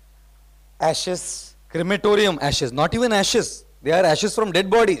 ashes, crematorium ashes, not even ashes. They are ashes from dead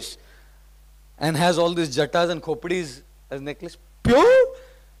bodies. and has all these jatas and khopadis as necklace. Pure?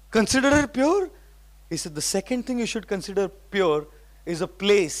 Consider her pure? He said the second thing you should consider pure is a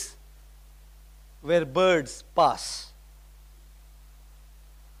place where birds pass.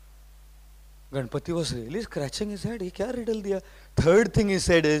 Ganpati was really scratching his head. He kya riddle diya? Third thing he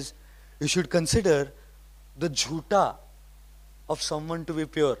said is, you should consider the jhuta of someone to be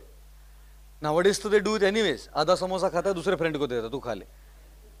pure. Nowadays they do it anyways. Adha samosa khata hai, dusre friend ko deta, tu kha le.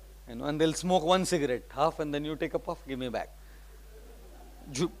 You know, and they'll smoke one cigarette, half, and then you take a puff, give me back.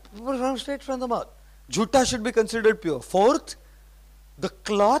 Straight from the mouth. Jhuta should be considered pure. Fourth, the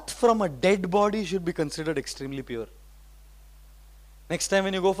cloth from a dead body should be considered extremely pure. Next time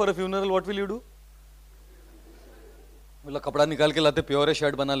when you go for a funeral, what will you do? बोला कपड़ा निकाल के लाते pure है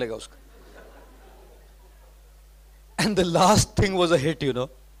shirt बना लेगा उसका. And the last thing was a hit, you know.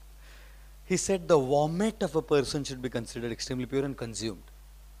 He said the vomit of a person should be considered extremely pure and consumed.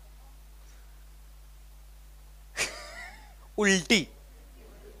 Ulti.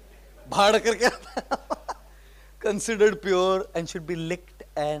 Bhaad karke considered pure and should be licked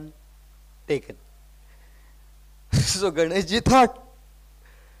and taken. So Ganesh ji thought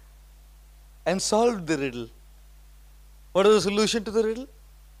and solved the riddle. What is the solution to the riddle?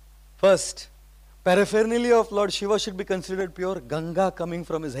 First, paraphernalia of Lord Shiva should be considered pure, Ganga coming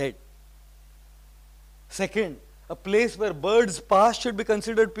from his head. Second, a place where birds pass should be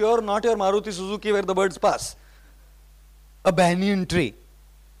considered pure, not your Maruti Suzuki where the birds pass. A banyan tree.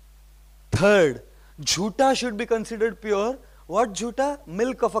 Third, jhuta should be considered pure. What jhuta?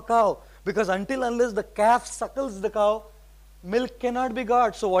 Milk of a cow. Because unless the calf suckles the cow, milk cannot be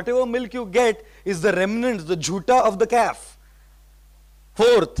got. So whatever milk you get is the remnants, the jhuta of the calf.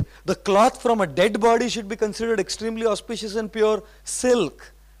 Fourth, the cloth from a dead body should be considered extremely auspicious and pure,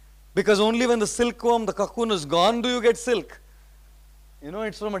 silk. Because only when the silkworm, the cocoon is gone do you get silk. You know,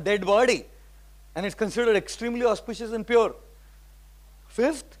 it's from a dead body. And it's considered extremely auspicious and pure.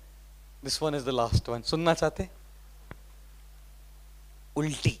 Fifth, this one is the last one. Sunna chahte?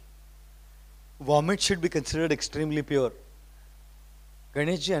 Ulti. Vomit should be considered extremely pure.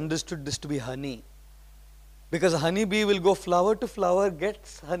 Ganeshji understood this to be honey. Because a honey bee will go flower to flower,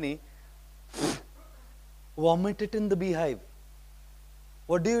 gets honey, vomit it in the beehive.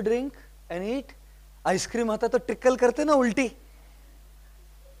 What do you drink and eat? Ice cream आता तो trickle करते ना उल्टी.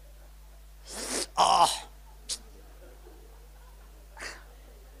 Ah.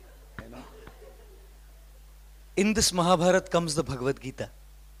 You know. In this Mahabharata comes the Bhagavad Gita.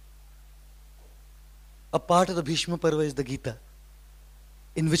 A part of the Bhishma Parva is the Gita,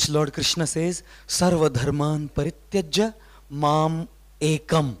 in which Lord Krishna says, Sarva dharman parityajya mam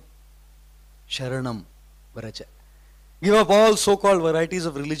ekam sharanam vraja. Give up all so-called varieties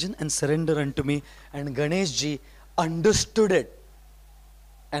of religion and surrender unto me. And Ganesh ji understood it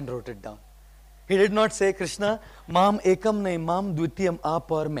and wrote it down. He did not say, Krishna, mam ekam nahi, mam dvitiyam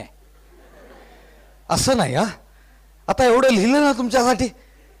aap aur main. Asa nahi ha? आता एवढं लिहिलं ना तुमच्यासाठी,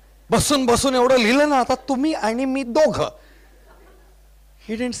 बसून बसून एवढं लिहिलं ना, आता तुम्ही आणि मी दोघं.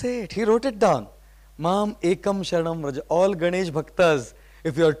 He didn't say it. He wrote it down. Mam ekam sharanam vraja. All Ganesh bhaktas,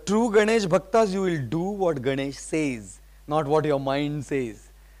 if you are true Ganesh bhaktas, you will do what Ganesh says, not what your mind says.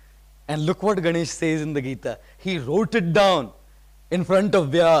 And look what Ganesh says in the Gita. He wrote it down in front of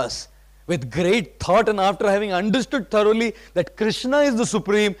Vyas with great thought, and after having understood thoroughly that Krishna is the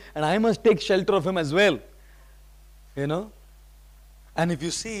supreme and I must take shelter of him as well. You know? And if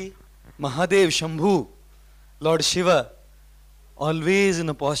you see Mahadev, Shambhu, Lord Shiva, always in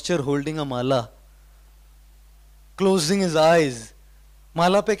a posture holding a mala, closing his eyes.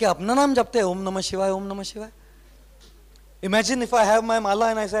 Mala pe kya apna naam japte hai? Om Namah Shivaya, Om Namah Shivaya. Imagine if I have my mala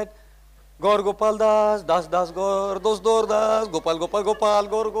and I said, Gaur Gopal Das, Das Das Gaur, Dos Dor Das, Gopal Gopal Gopal,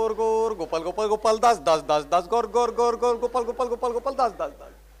 Gaur Gaur Gaur, Gopal Gopal Gopal Das, Das Das Das, Gaur Gaur Gaur Gaur, Gopal Gopal Gopal Gopal Das Das Das.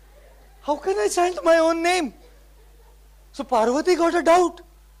 How can I chant my own name? So Parvati got a doubt.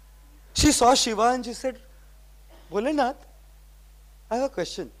 She saw Shiva and she said, Bholenath, I have a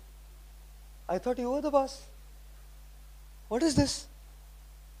question. I thought you were the boss. What is this?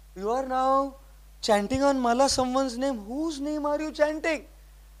 You are now chanting on mala someone's name. Whose name are you chanting?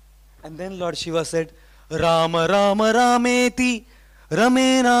 And then Lord Shiva said, Rama Rama Rameti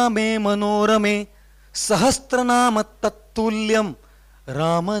Rame Rame Manorame Sahasranama Tattulyam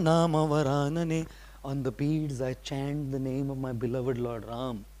Rama Nama Varanane. On the beads I chant the name of my beloved Lord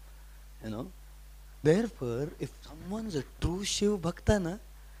Ram. You know. Therefore, if someone is a true Shiv Bhakta, na,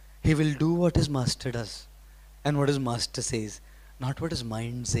 he will do what his master does and what his master says, not what his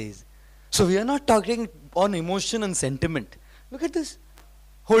mind says. So we are not talking on emotion and sentiment. Look at this.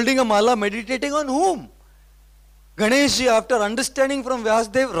 Holding a mala, meditating on whom? Ganeshji, after understanding from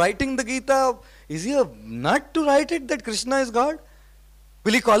Vyasdev, writing the Gita, is he a nut to write it that Krishna is God?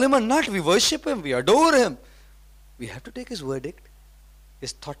 Will he call him a nut? We worship him, we adore him. We have to take his verdict.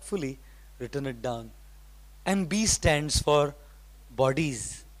 He's thoughtfully written it down. And B stands for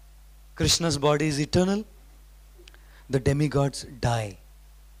bodies. Krishna's body is eternal. The demigods die.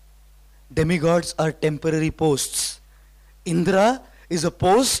 Demigods are temporary posts. Indra is a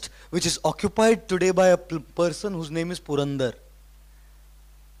post which is occupied today by a person whose name is Purandar.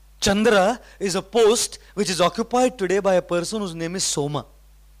 Chandra is a post which is occupied today by a person whose name is Soma.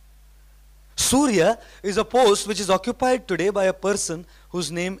 Surya is a post which is occupied today by a person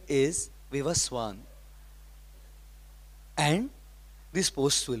whose name is Vivaswan. And these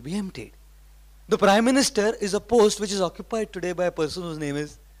posts will be emptied. The Prime Minister is a post which is occupied today by a person whose name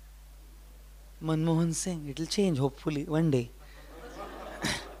is Manmohan Singh. It will change hopefully one day.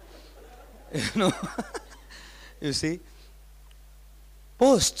 You see,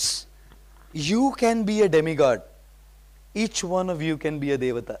 posts. You can be a demigod. Each one of you can be a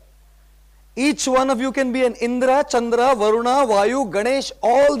devata. Each one of you can be an Indra, Chandra, Varuna, Vayu, Ganesh,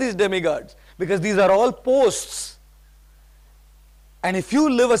 all these demigods. Because these are all posts. And if you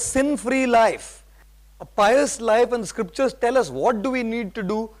live a sin-free life, a pious life, and the scriptures tell us what do we need to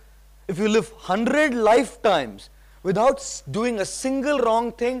do. If you live 100 lifetimes without doing a single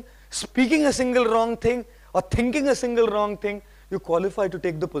wrong thing, speaking a single wrong thing, or thinking a single wrong thing, you qualify to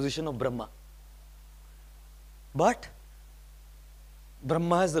take the position of Brahma. But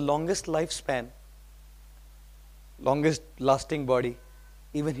Brahma has the longest lifespan, longest lasting body.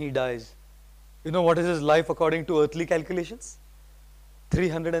 Even he dies. You know what is his life according to earthly calculations?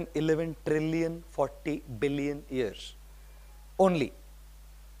 311 trillion 40 billion years. Only.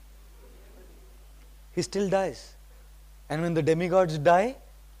 He still dies. And when the demigods die,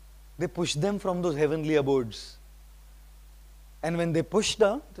 they push them from those heavenly abodes. And when they push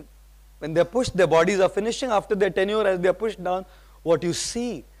down, when they are pushed, their bodies are finishing. After their tenure, as they are pushed down, what you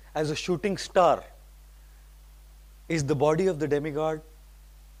see as a shooting star is the body of the demigod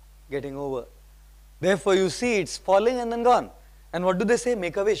getting over. Therefore, you see it's falling and then gone. And what do they say?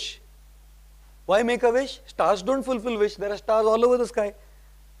 Make a wish. Why make a wish? Stars don't fulfill wish. There are stars all over the sky.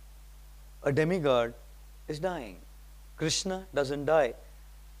 A demigod is dying. Krishna doesn't die.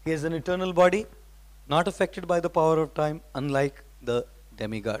 He has an eternal body, not affected by the power of time, unlike the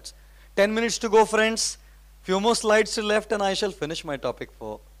demigods. 10 minutes to go, friends. Few more slides to left and I shall finish my topic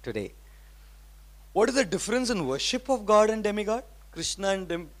for today. What is the difference in worship of God and demigod? Krishna and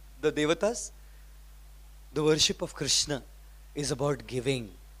the devatas? The worship of Krishna is about giving.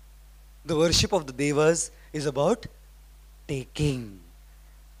 The worship of the devas is about taking.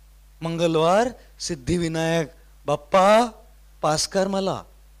 Mangalwar, Siddhi Vinayak, Bappa, Paskar Mala.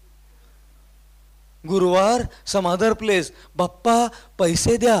 Guruvar, some other place, Bappa,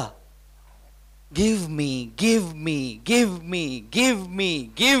 paise dya. Give me, give me, give me, give me,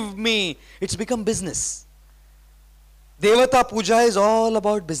 give me. It's become business. Devata puja is all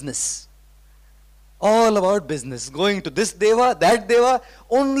about business. All about business. Going to this deva, that deva,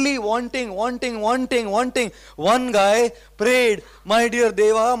 only wanting. One guy prayed, my dear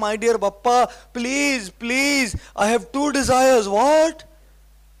deva, my dear Bappa, please, I have two desires. What?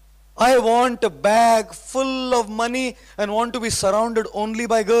 I want a bag full of money and want to be surrounded only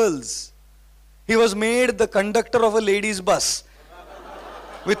by girls. He was made the conductor of a ladies' bus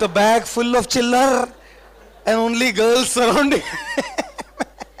with a bag full of chillar and only girls surrounding.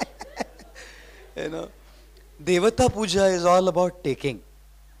 You know, Devata Puja is all about taking.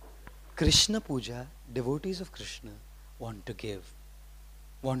 Krishna Puja, devotees of Krishna want to give,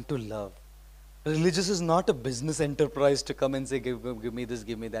 want to love. Religious is not a business enterprise to come and say, give me this,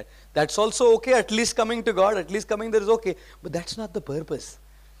 give me that. That's also okay, at least coming to God, at least coming there is okay. But that's not the purpose.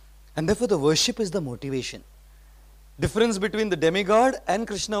 And therefore the worship is the motivation. Difference between the demigod and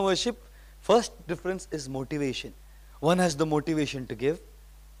Krishna worship, first difference is motivation. One has the motivation to give,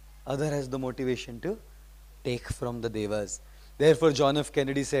 other has the motivation to take from the devas. Therefore John F.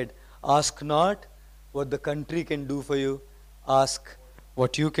 Kennedy said, ask not what the country can do for you, ask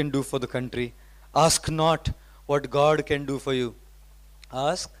what you can do for the country. Ask not what God can do for you,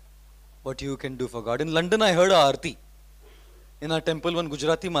 ask what you can do for God. In London I heard a Aarti. In our temple, one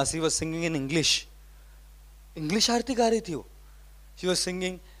Gujarati Masi was singing in English. English Aarti ga rahi thi wo. She was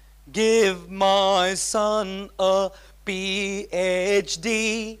singing, give my son a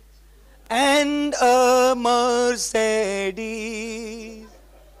PhD and a Mercedes.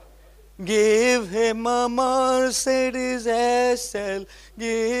 Give him a Mercedes SL.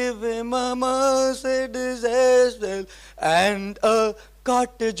 Give him a Mercedes SL and a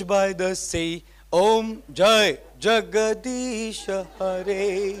cottage by the sea. Om Jai Jagadish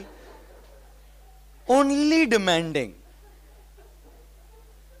Hare. Only demanding.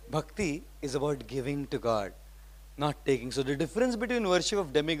 Bhakti is about giving to God, not taking. So the difference between worship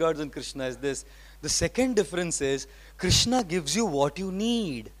of demigods and Krishna is this. The second difference is Krishna gives you what you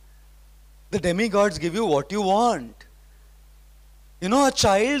need. The demigods give you what you want. You know, a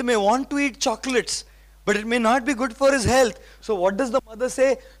child may want to eat chocolates, but it may not be good for his health. So what does the mother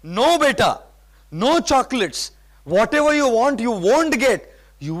say? No, beta, no chocolates. Whatever you want, you won't get.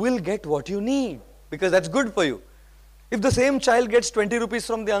 You will get what you need, because that's good for you. If the same child gets 20 rupees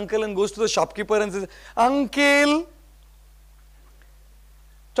from the uncle and goes to the shopkeeper and says, Uncle,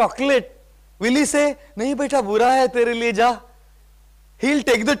 chocolate. Will he say, Nahi beta, bura hai tere liye ja. He'll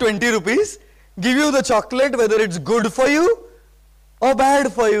take the 20 rupees, give you the chocolate, whether it's good for you or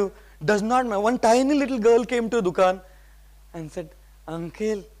bad for you. Does not matter. One tiny little girl came to a dukan and said,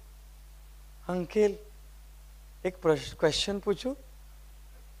 Uncle, एक question पूछूं?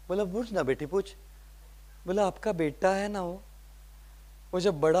 बोला पूछ ना बेटी पूछ. बोला आपका बेटा है ना, वो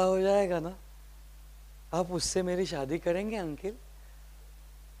जब बड़ा हो जाएगा ना, आप उससे मेरी शादी करेंगे अंकल?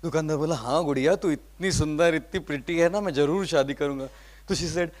 दुकानदार बोला हाँ गुड़िया, तू इतनी सुंदर इतनी प्रिटी है ना, मैं जरूर शादी करूंगा. तो शी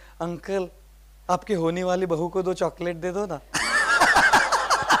सेड, अंकल आपके होने वाली बहू को 2 चॉकलेट दे दो ना.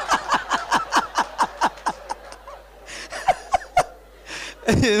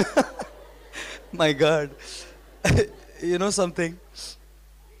 My God. You know something?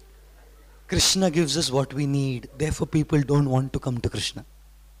 Krishna gives us what we need. Therefore people don't want to come to Krishna,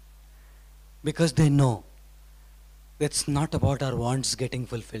 because they know that's not about our wants getting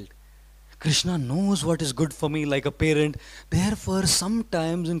fulfilled. Krishna knows what is good for me, like a parent. Therefore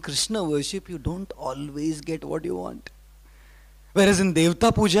sometimes in Krishna worship you don't always get what you want. Whereas in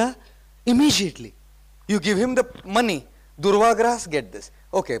Devta Puja, immediately you give him the money. Durva grass, get this.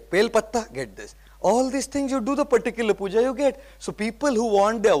 Okay, Pel Patta, get this. All these things you do the particular puja, you get. So people who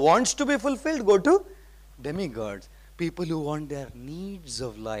want their wants to be fulfilled go to demigods. People who want their needs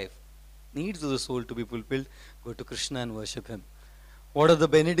of life, needs of the soul to be fulfilled, go to Krishna and worship him. What are the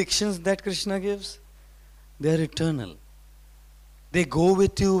benedictions that Krishna gives? They are eternal. They go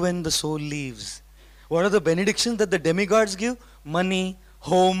with you when the soul leaves. What are the benedictions that the demigods give? Money,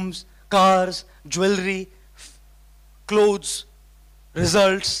 homes, cars, jewelry, clothes,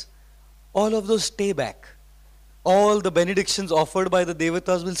 results. All of those stay back. All the benedictions offered by the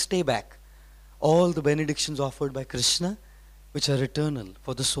devatas will stay back. All the benedictions offered by Krishna, which are eternal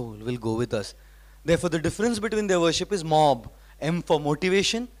for the soul, will go with us. Therefore the difference between their worship is mob. M for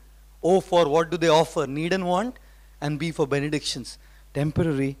motivation, O for what do they offer, need and want, and B for benedictions,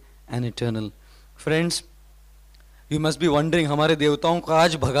 temporary and eternal. Friends, you must be wondering, हमारे देवताओं को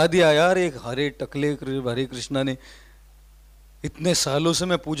आज भगा दिया यार एक हरे टकले हरे कृष्णा ने. इतने सालों से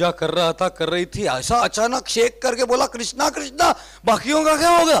मैं पूजा कर रहा था, कर रही थी, ऐसा अचानक शेक करके बोला कृष्णा कृष्णा, बाकियों का क्या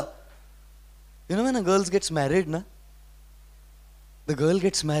होगा? You know when a girl gets married, na, the girl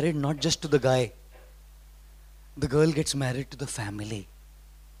gets married not just to the guy. The girl gets married to the family.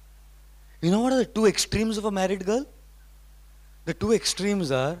 You know what are the 2 extremes of a married girl? The 2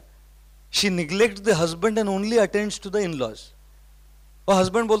 extremes are, she neglects the husband and only attends to the in-laws. और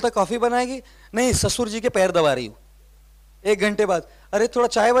husband बोलता है coffee बनाएगी, नहीं ससुर जी के पैर दबा रही हूँ. 1 घंटे बाद, अरे थोड़ा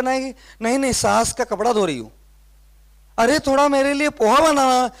चाय बनाएगी, नहीं नहीं सास का कपड़ा धो रही हूँ. अरे थोड़ा मेरे लिए पोहा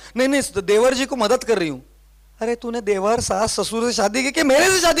बनाना, नहीं नहीं देवर जी को मदद कर रही हूँ. अरे तूने देवर सास ससुर से शादी की कि मेरे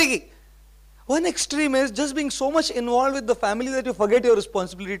से शादी की? One extreme is just being so much involved with the family that you forget your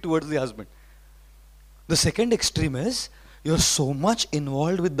responsibility towards the husband. The second extreme is you're so much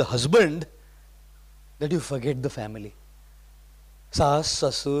involved with the husband that you forget the family. सास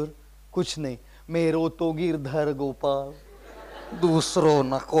ससुर कुछ नहीं, मेरो तो गिरधर गोपाल, दूसरों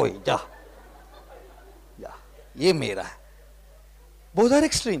न कोई जा, ये मेरा है. Both are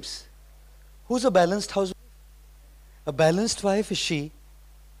extremes. Who's a balanced housewife? A balanced wife is she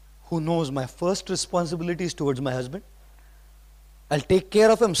who knows my first responsibility is towards my husband. I'll take care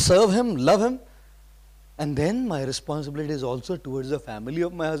of him, serve him, love him. And then my responsibility is also towards the family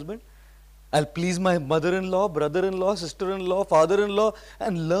of my husband. I'll please my mother-in-law, brother-in-law, sister-in-law, father-in-law,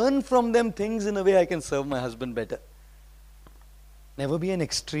 and learn from them things in a way I can serve my husband better. Never be an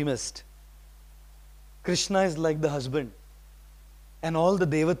extremist. Krishna is like the husband, and all the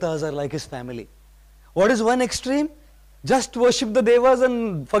devatas are like his family. What is one extreme? Just worship the devas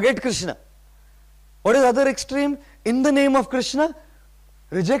and forget Krishna. What is other extreme? In the name of Krishna,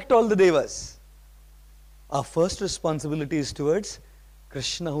 reject all the devas. Our first responsibility is towards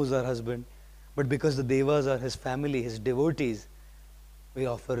Krishna, who is our husband. But because the devas are his family, his devotees, we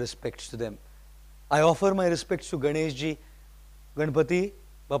offer respects to them. I offer my respects to Ganesh ji. Ganpati,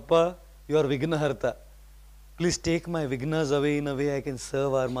 Bappa, you are Vignaharta. Please take my vignas away in a way I can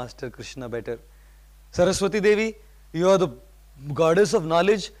serve our Master Krishna better. Saraswati Devi, you are the goddess of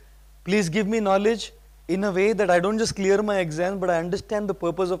knowledge. Please give me knowledge in a way that I don't just clear my exam, but I understand the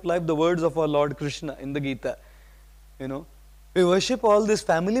purpose of life, the words of our Lord Krishna in the Gita. You know, we worship all these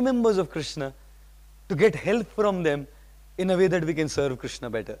family members of Krishna to get help from them in a way that we can serve Krishna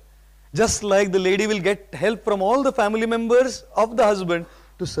better. Just like the lady will get help from all the family members of the husband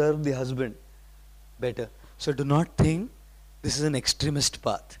to serve the husband better. So do not think this is an extremist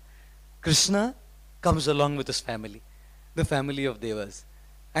path. Krishna comes along with his family, the family of Devas.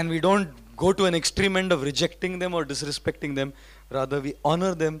 And we don't go to an extreme end of rejecting them or disrespecting them. Rather, we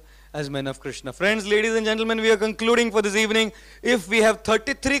honor them as men of Krishna. Friends, ladies and gentlemen, we are concluding for this evening. If we have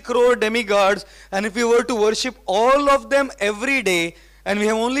 33 crore demigods, and if we were to worship all of them every day, and we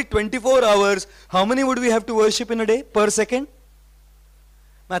have only 24 hours, how many would we have to worship in a day per second?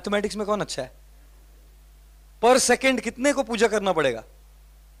 Mathematics में कौन अच्छा है? Per second कितने को पूजा करना पड़ेगा?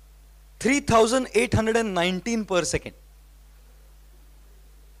 3,819 per second.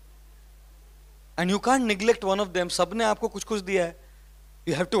 And you can't neglect one of them. सबने आपको कुछ कुछ दिया है.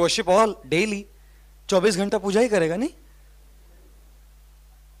 You have to worship all daily. 24 घंटा पूजा ही करेगा नहीं?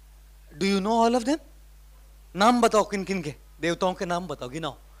 Do you know all of them? नाम बताओ किन किन के, देवताओं के नाम बताओ,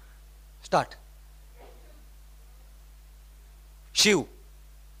 गिनाओ. Start. शिव,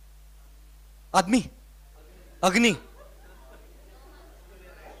 आदमी, अग्नि,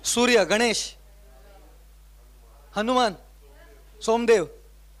 सूर्य, गणेश, हनुमान, सोमदेव,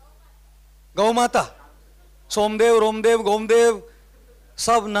 गौ माता, सोमदेव, रोमदेव, गोमदेव,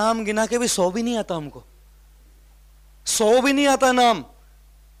 सब नाम गिना के भी 100 भी नहीं आता हमको. 100 भी नहीं आता नाम.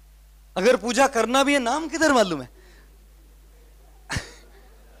 अगर पूजा करना भी है, नाम किधर मालूम है?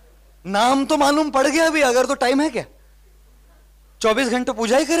 नाम तो मालूम पड़ गया भी, अगर तो टाइम है क्या? 24 घंटे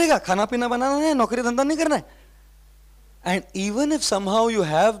पूजा ही करेगा, खाना पीना बनाना है, नौकरी धंधा नहीं करना है. And even if somehow you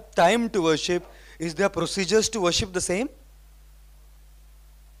have time to worship, is there procedures to worship the same?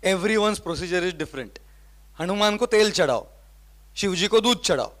 Everyone's procedure is different. Hanuman को तेल चढ़ाओ, शिव जी को दूध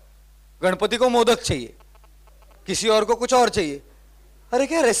चढ़ाओ, गणपति को मोदक चाहिए, किसी और को कुछ और चाहिए. अरे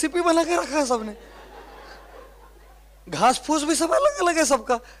क्या रेसिपी बना के रखा है सबने? घास फूस भी सब अलग अलग है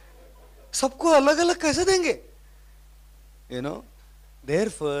सबका, सबको अलग अलग कैसे देंगे? You know,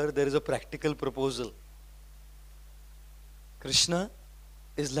 therefore there is a practical proposal. Krishna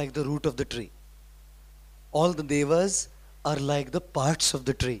is like the root of the tree. All the devas are like the parts of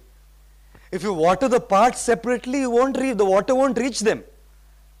the tree. If you water the parts separately, the water won't reach them.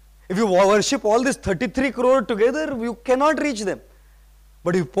 If you worship all these 33 crore together, you cannot reach them.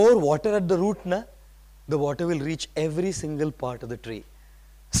 But if you pour water at the root, the water will reach every single part of the tree.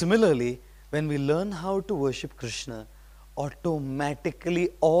 Similarly, when we learn how to worship Krishna, automatically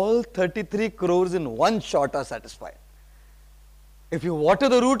all 33 crores in one shot are satisfied. If you water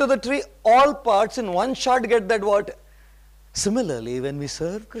the root of the tree, all parts in one shot get that water. Similarly, when we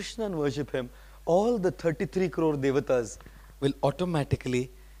serve Krishna and worship Him, all the 33 crore devatas will automatically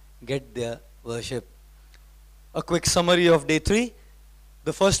get their worship. A quick summary of day 3.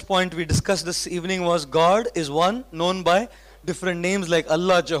 The first point we discussed this evening was God is one, known by different names like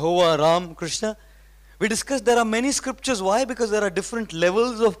Allah, Jehovah, Ram, Krishna. We discussed there are many scriptures. Why? Because there are different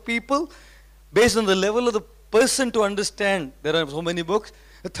levels of people. Based on the level of the person to understand, there are so many books.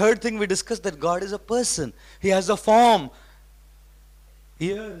 The third thing we discussed, that God is a person. He has a form.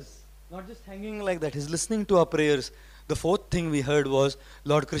 Ears, not just hanging like that. He's listening to our prayers. The fourth thing we heard was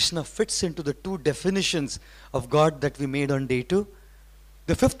Lord Krishna fits into the two definitions of God that we made on day 2.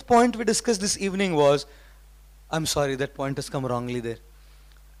 The fifth point we discussed this evening was, I'm sorry, that point has come wrongly there.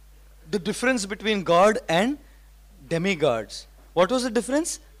 The difference between God and demigods. What was the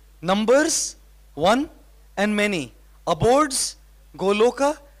difference? Numbers, one and many. Abodes,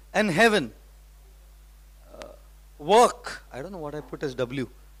 Goloka and heaven. Work, I don't know what I put as W.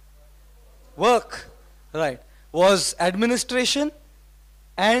 Work, right, was administration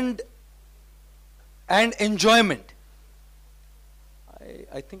and enjoyment.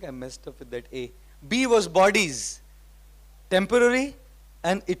 I think I messed up with that A. B was bodies, temporary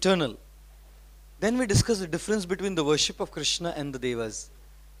and eternal. Then we discussed the difference between the worship of Krishna and the Devas.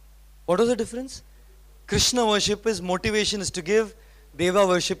 What was the difference? Krishna worship is motivation is to give, Deva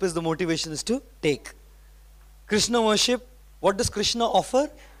worship is the motivation is to take. Krishna worship, what does Krishna offer?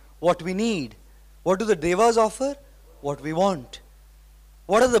 What we need. What do the Devas offer? What we want.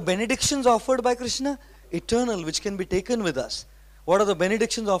 What are the benedictions offered by Krishna? Eternal, which can be taken with us. What are the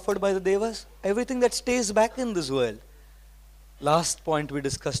benedictions offered by the Devas? Everything that stays back in this world. Last point we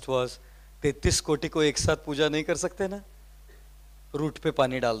discussed was 33 कोटि को एक साथ पूजा नहीं कर सकते ना, root पे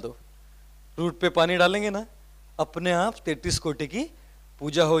पानी डाल दो. रूट पे पानी डालेंगे ना अपने आप 33 कोटि की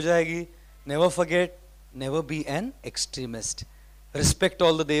पूजा हो जाएगी. Never forget, never be an extremist. Respect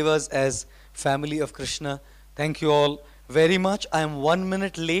all the devas as family of Krishna. Thank you all very much. I am 1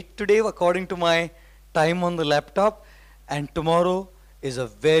 minute late today according to my time on the laptop, and tomorrow is a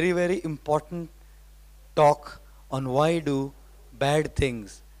very, very important talk on why do bad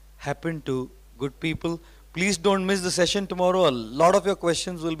things happen to good people. Please don't miss the session tomorrow. A lot of your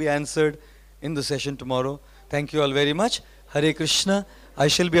questions will be answered in the session tomorrow. Thank you all very much. Hare Krishna. I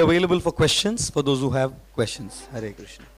shall be available for questions for those who have questions. Hare Krishna.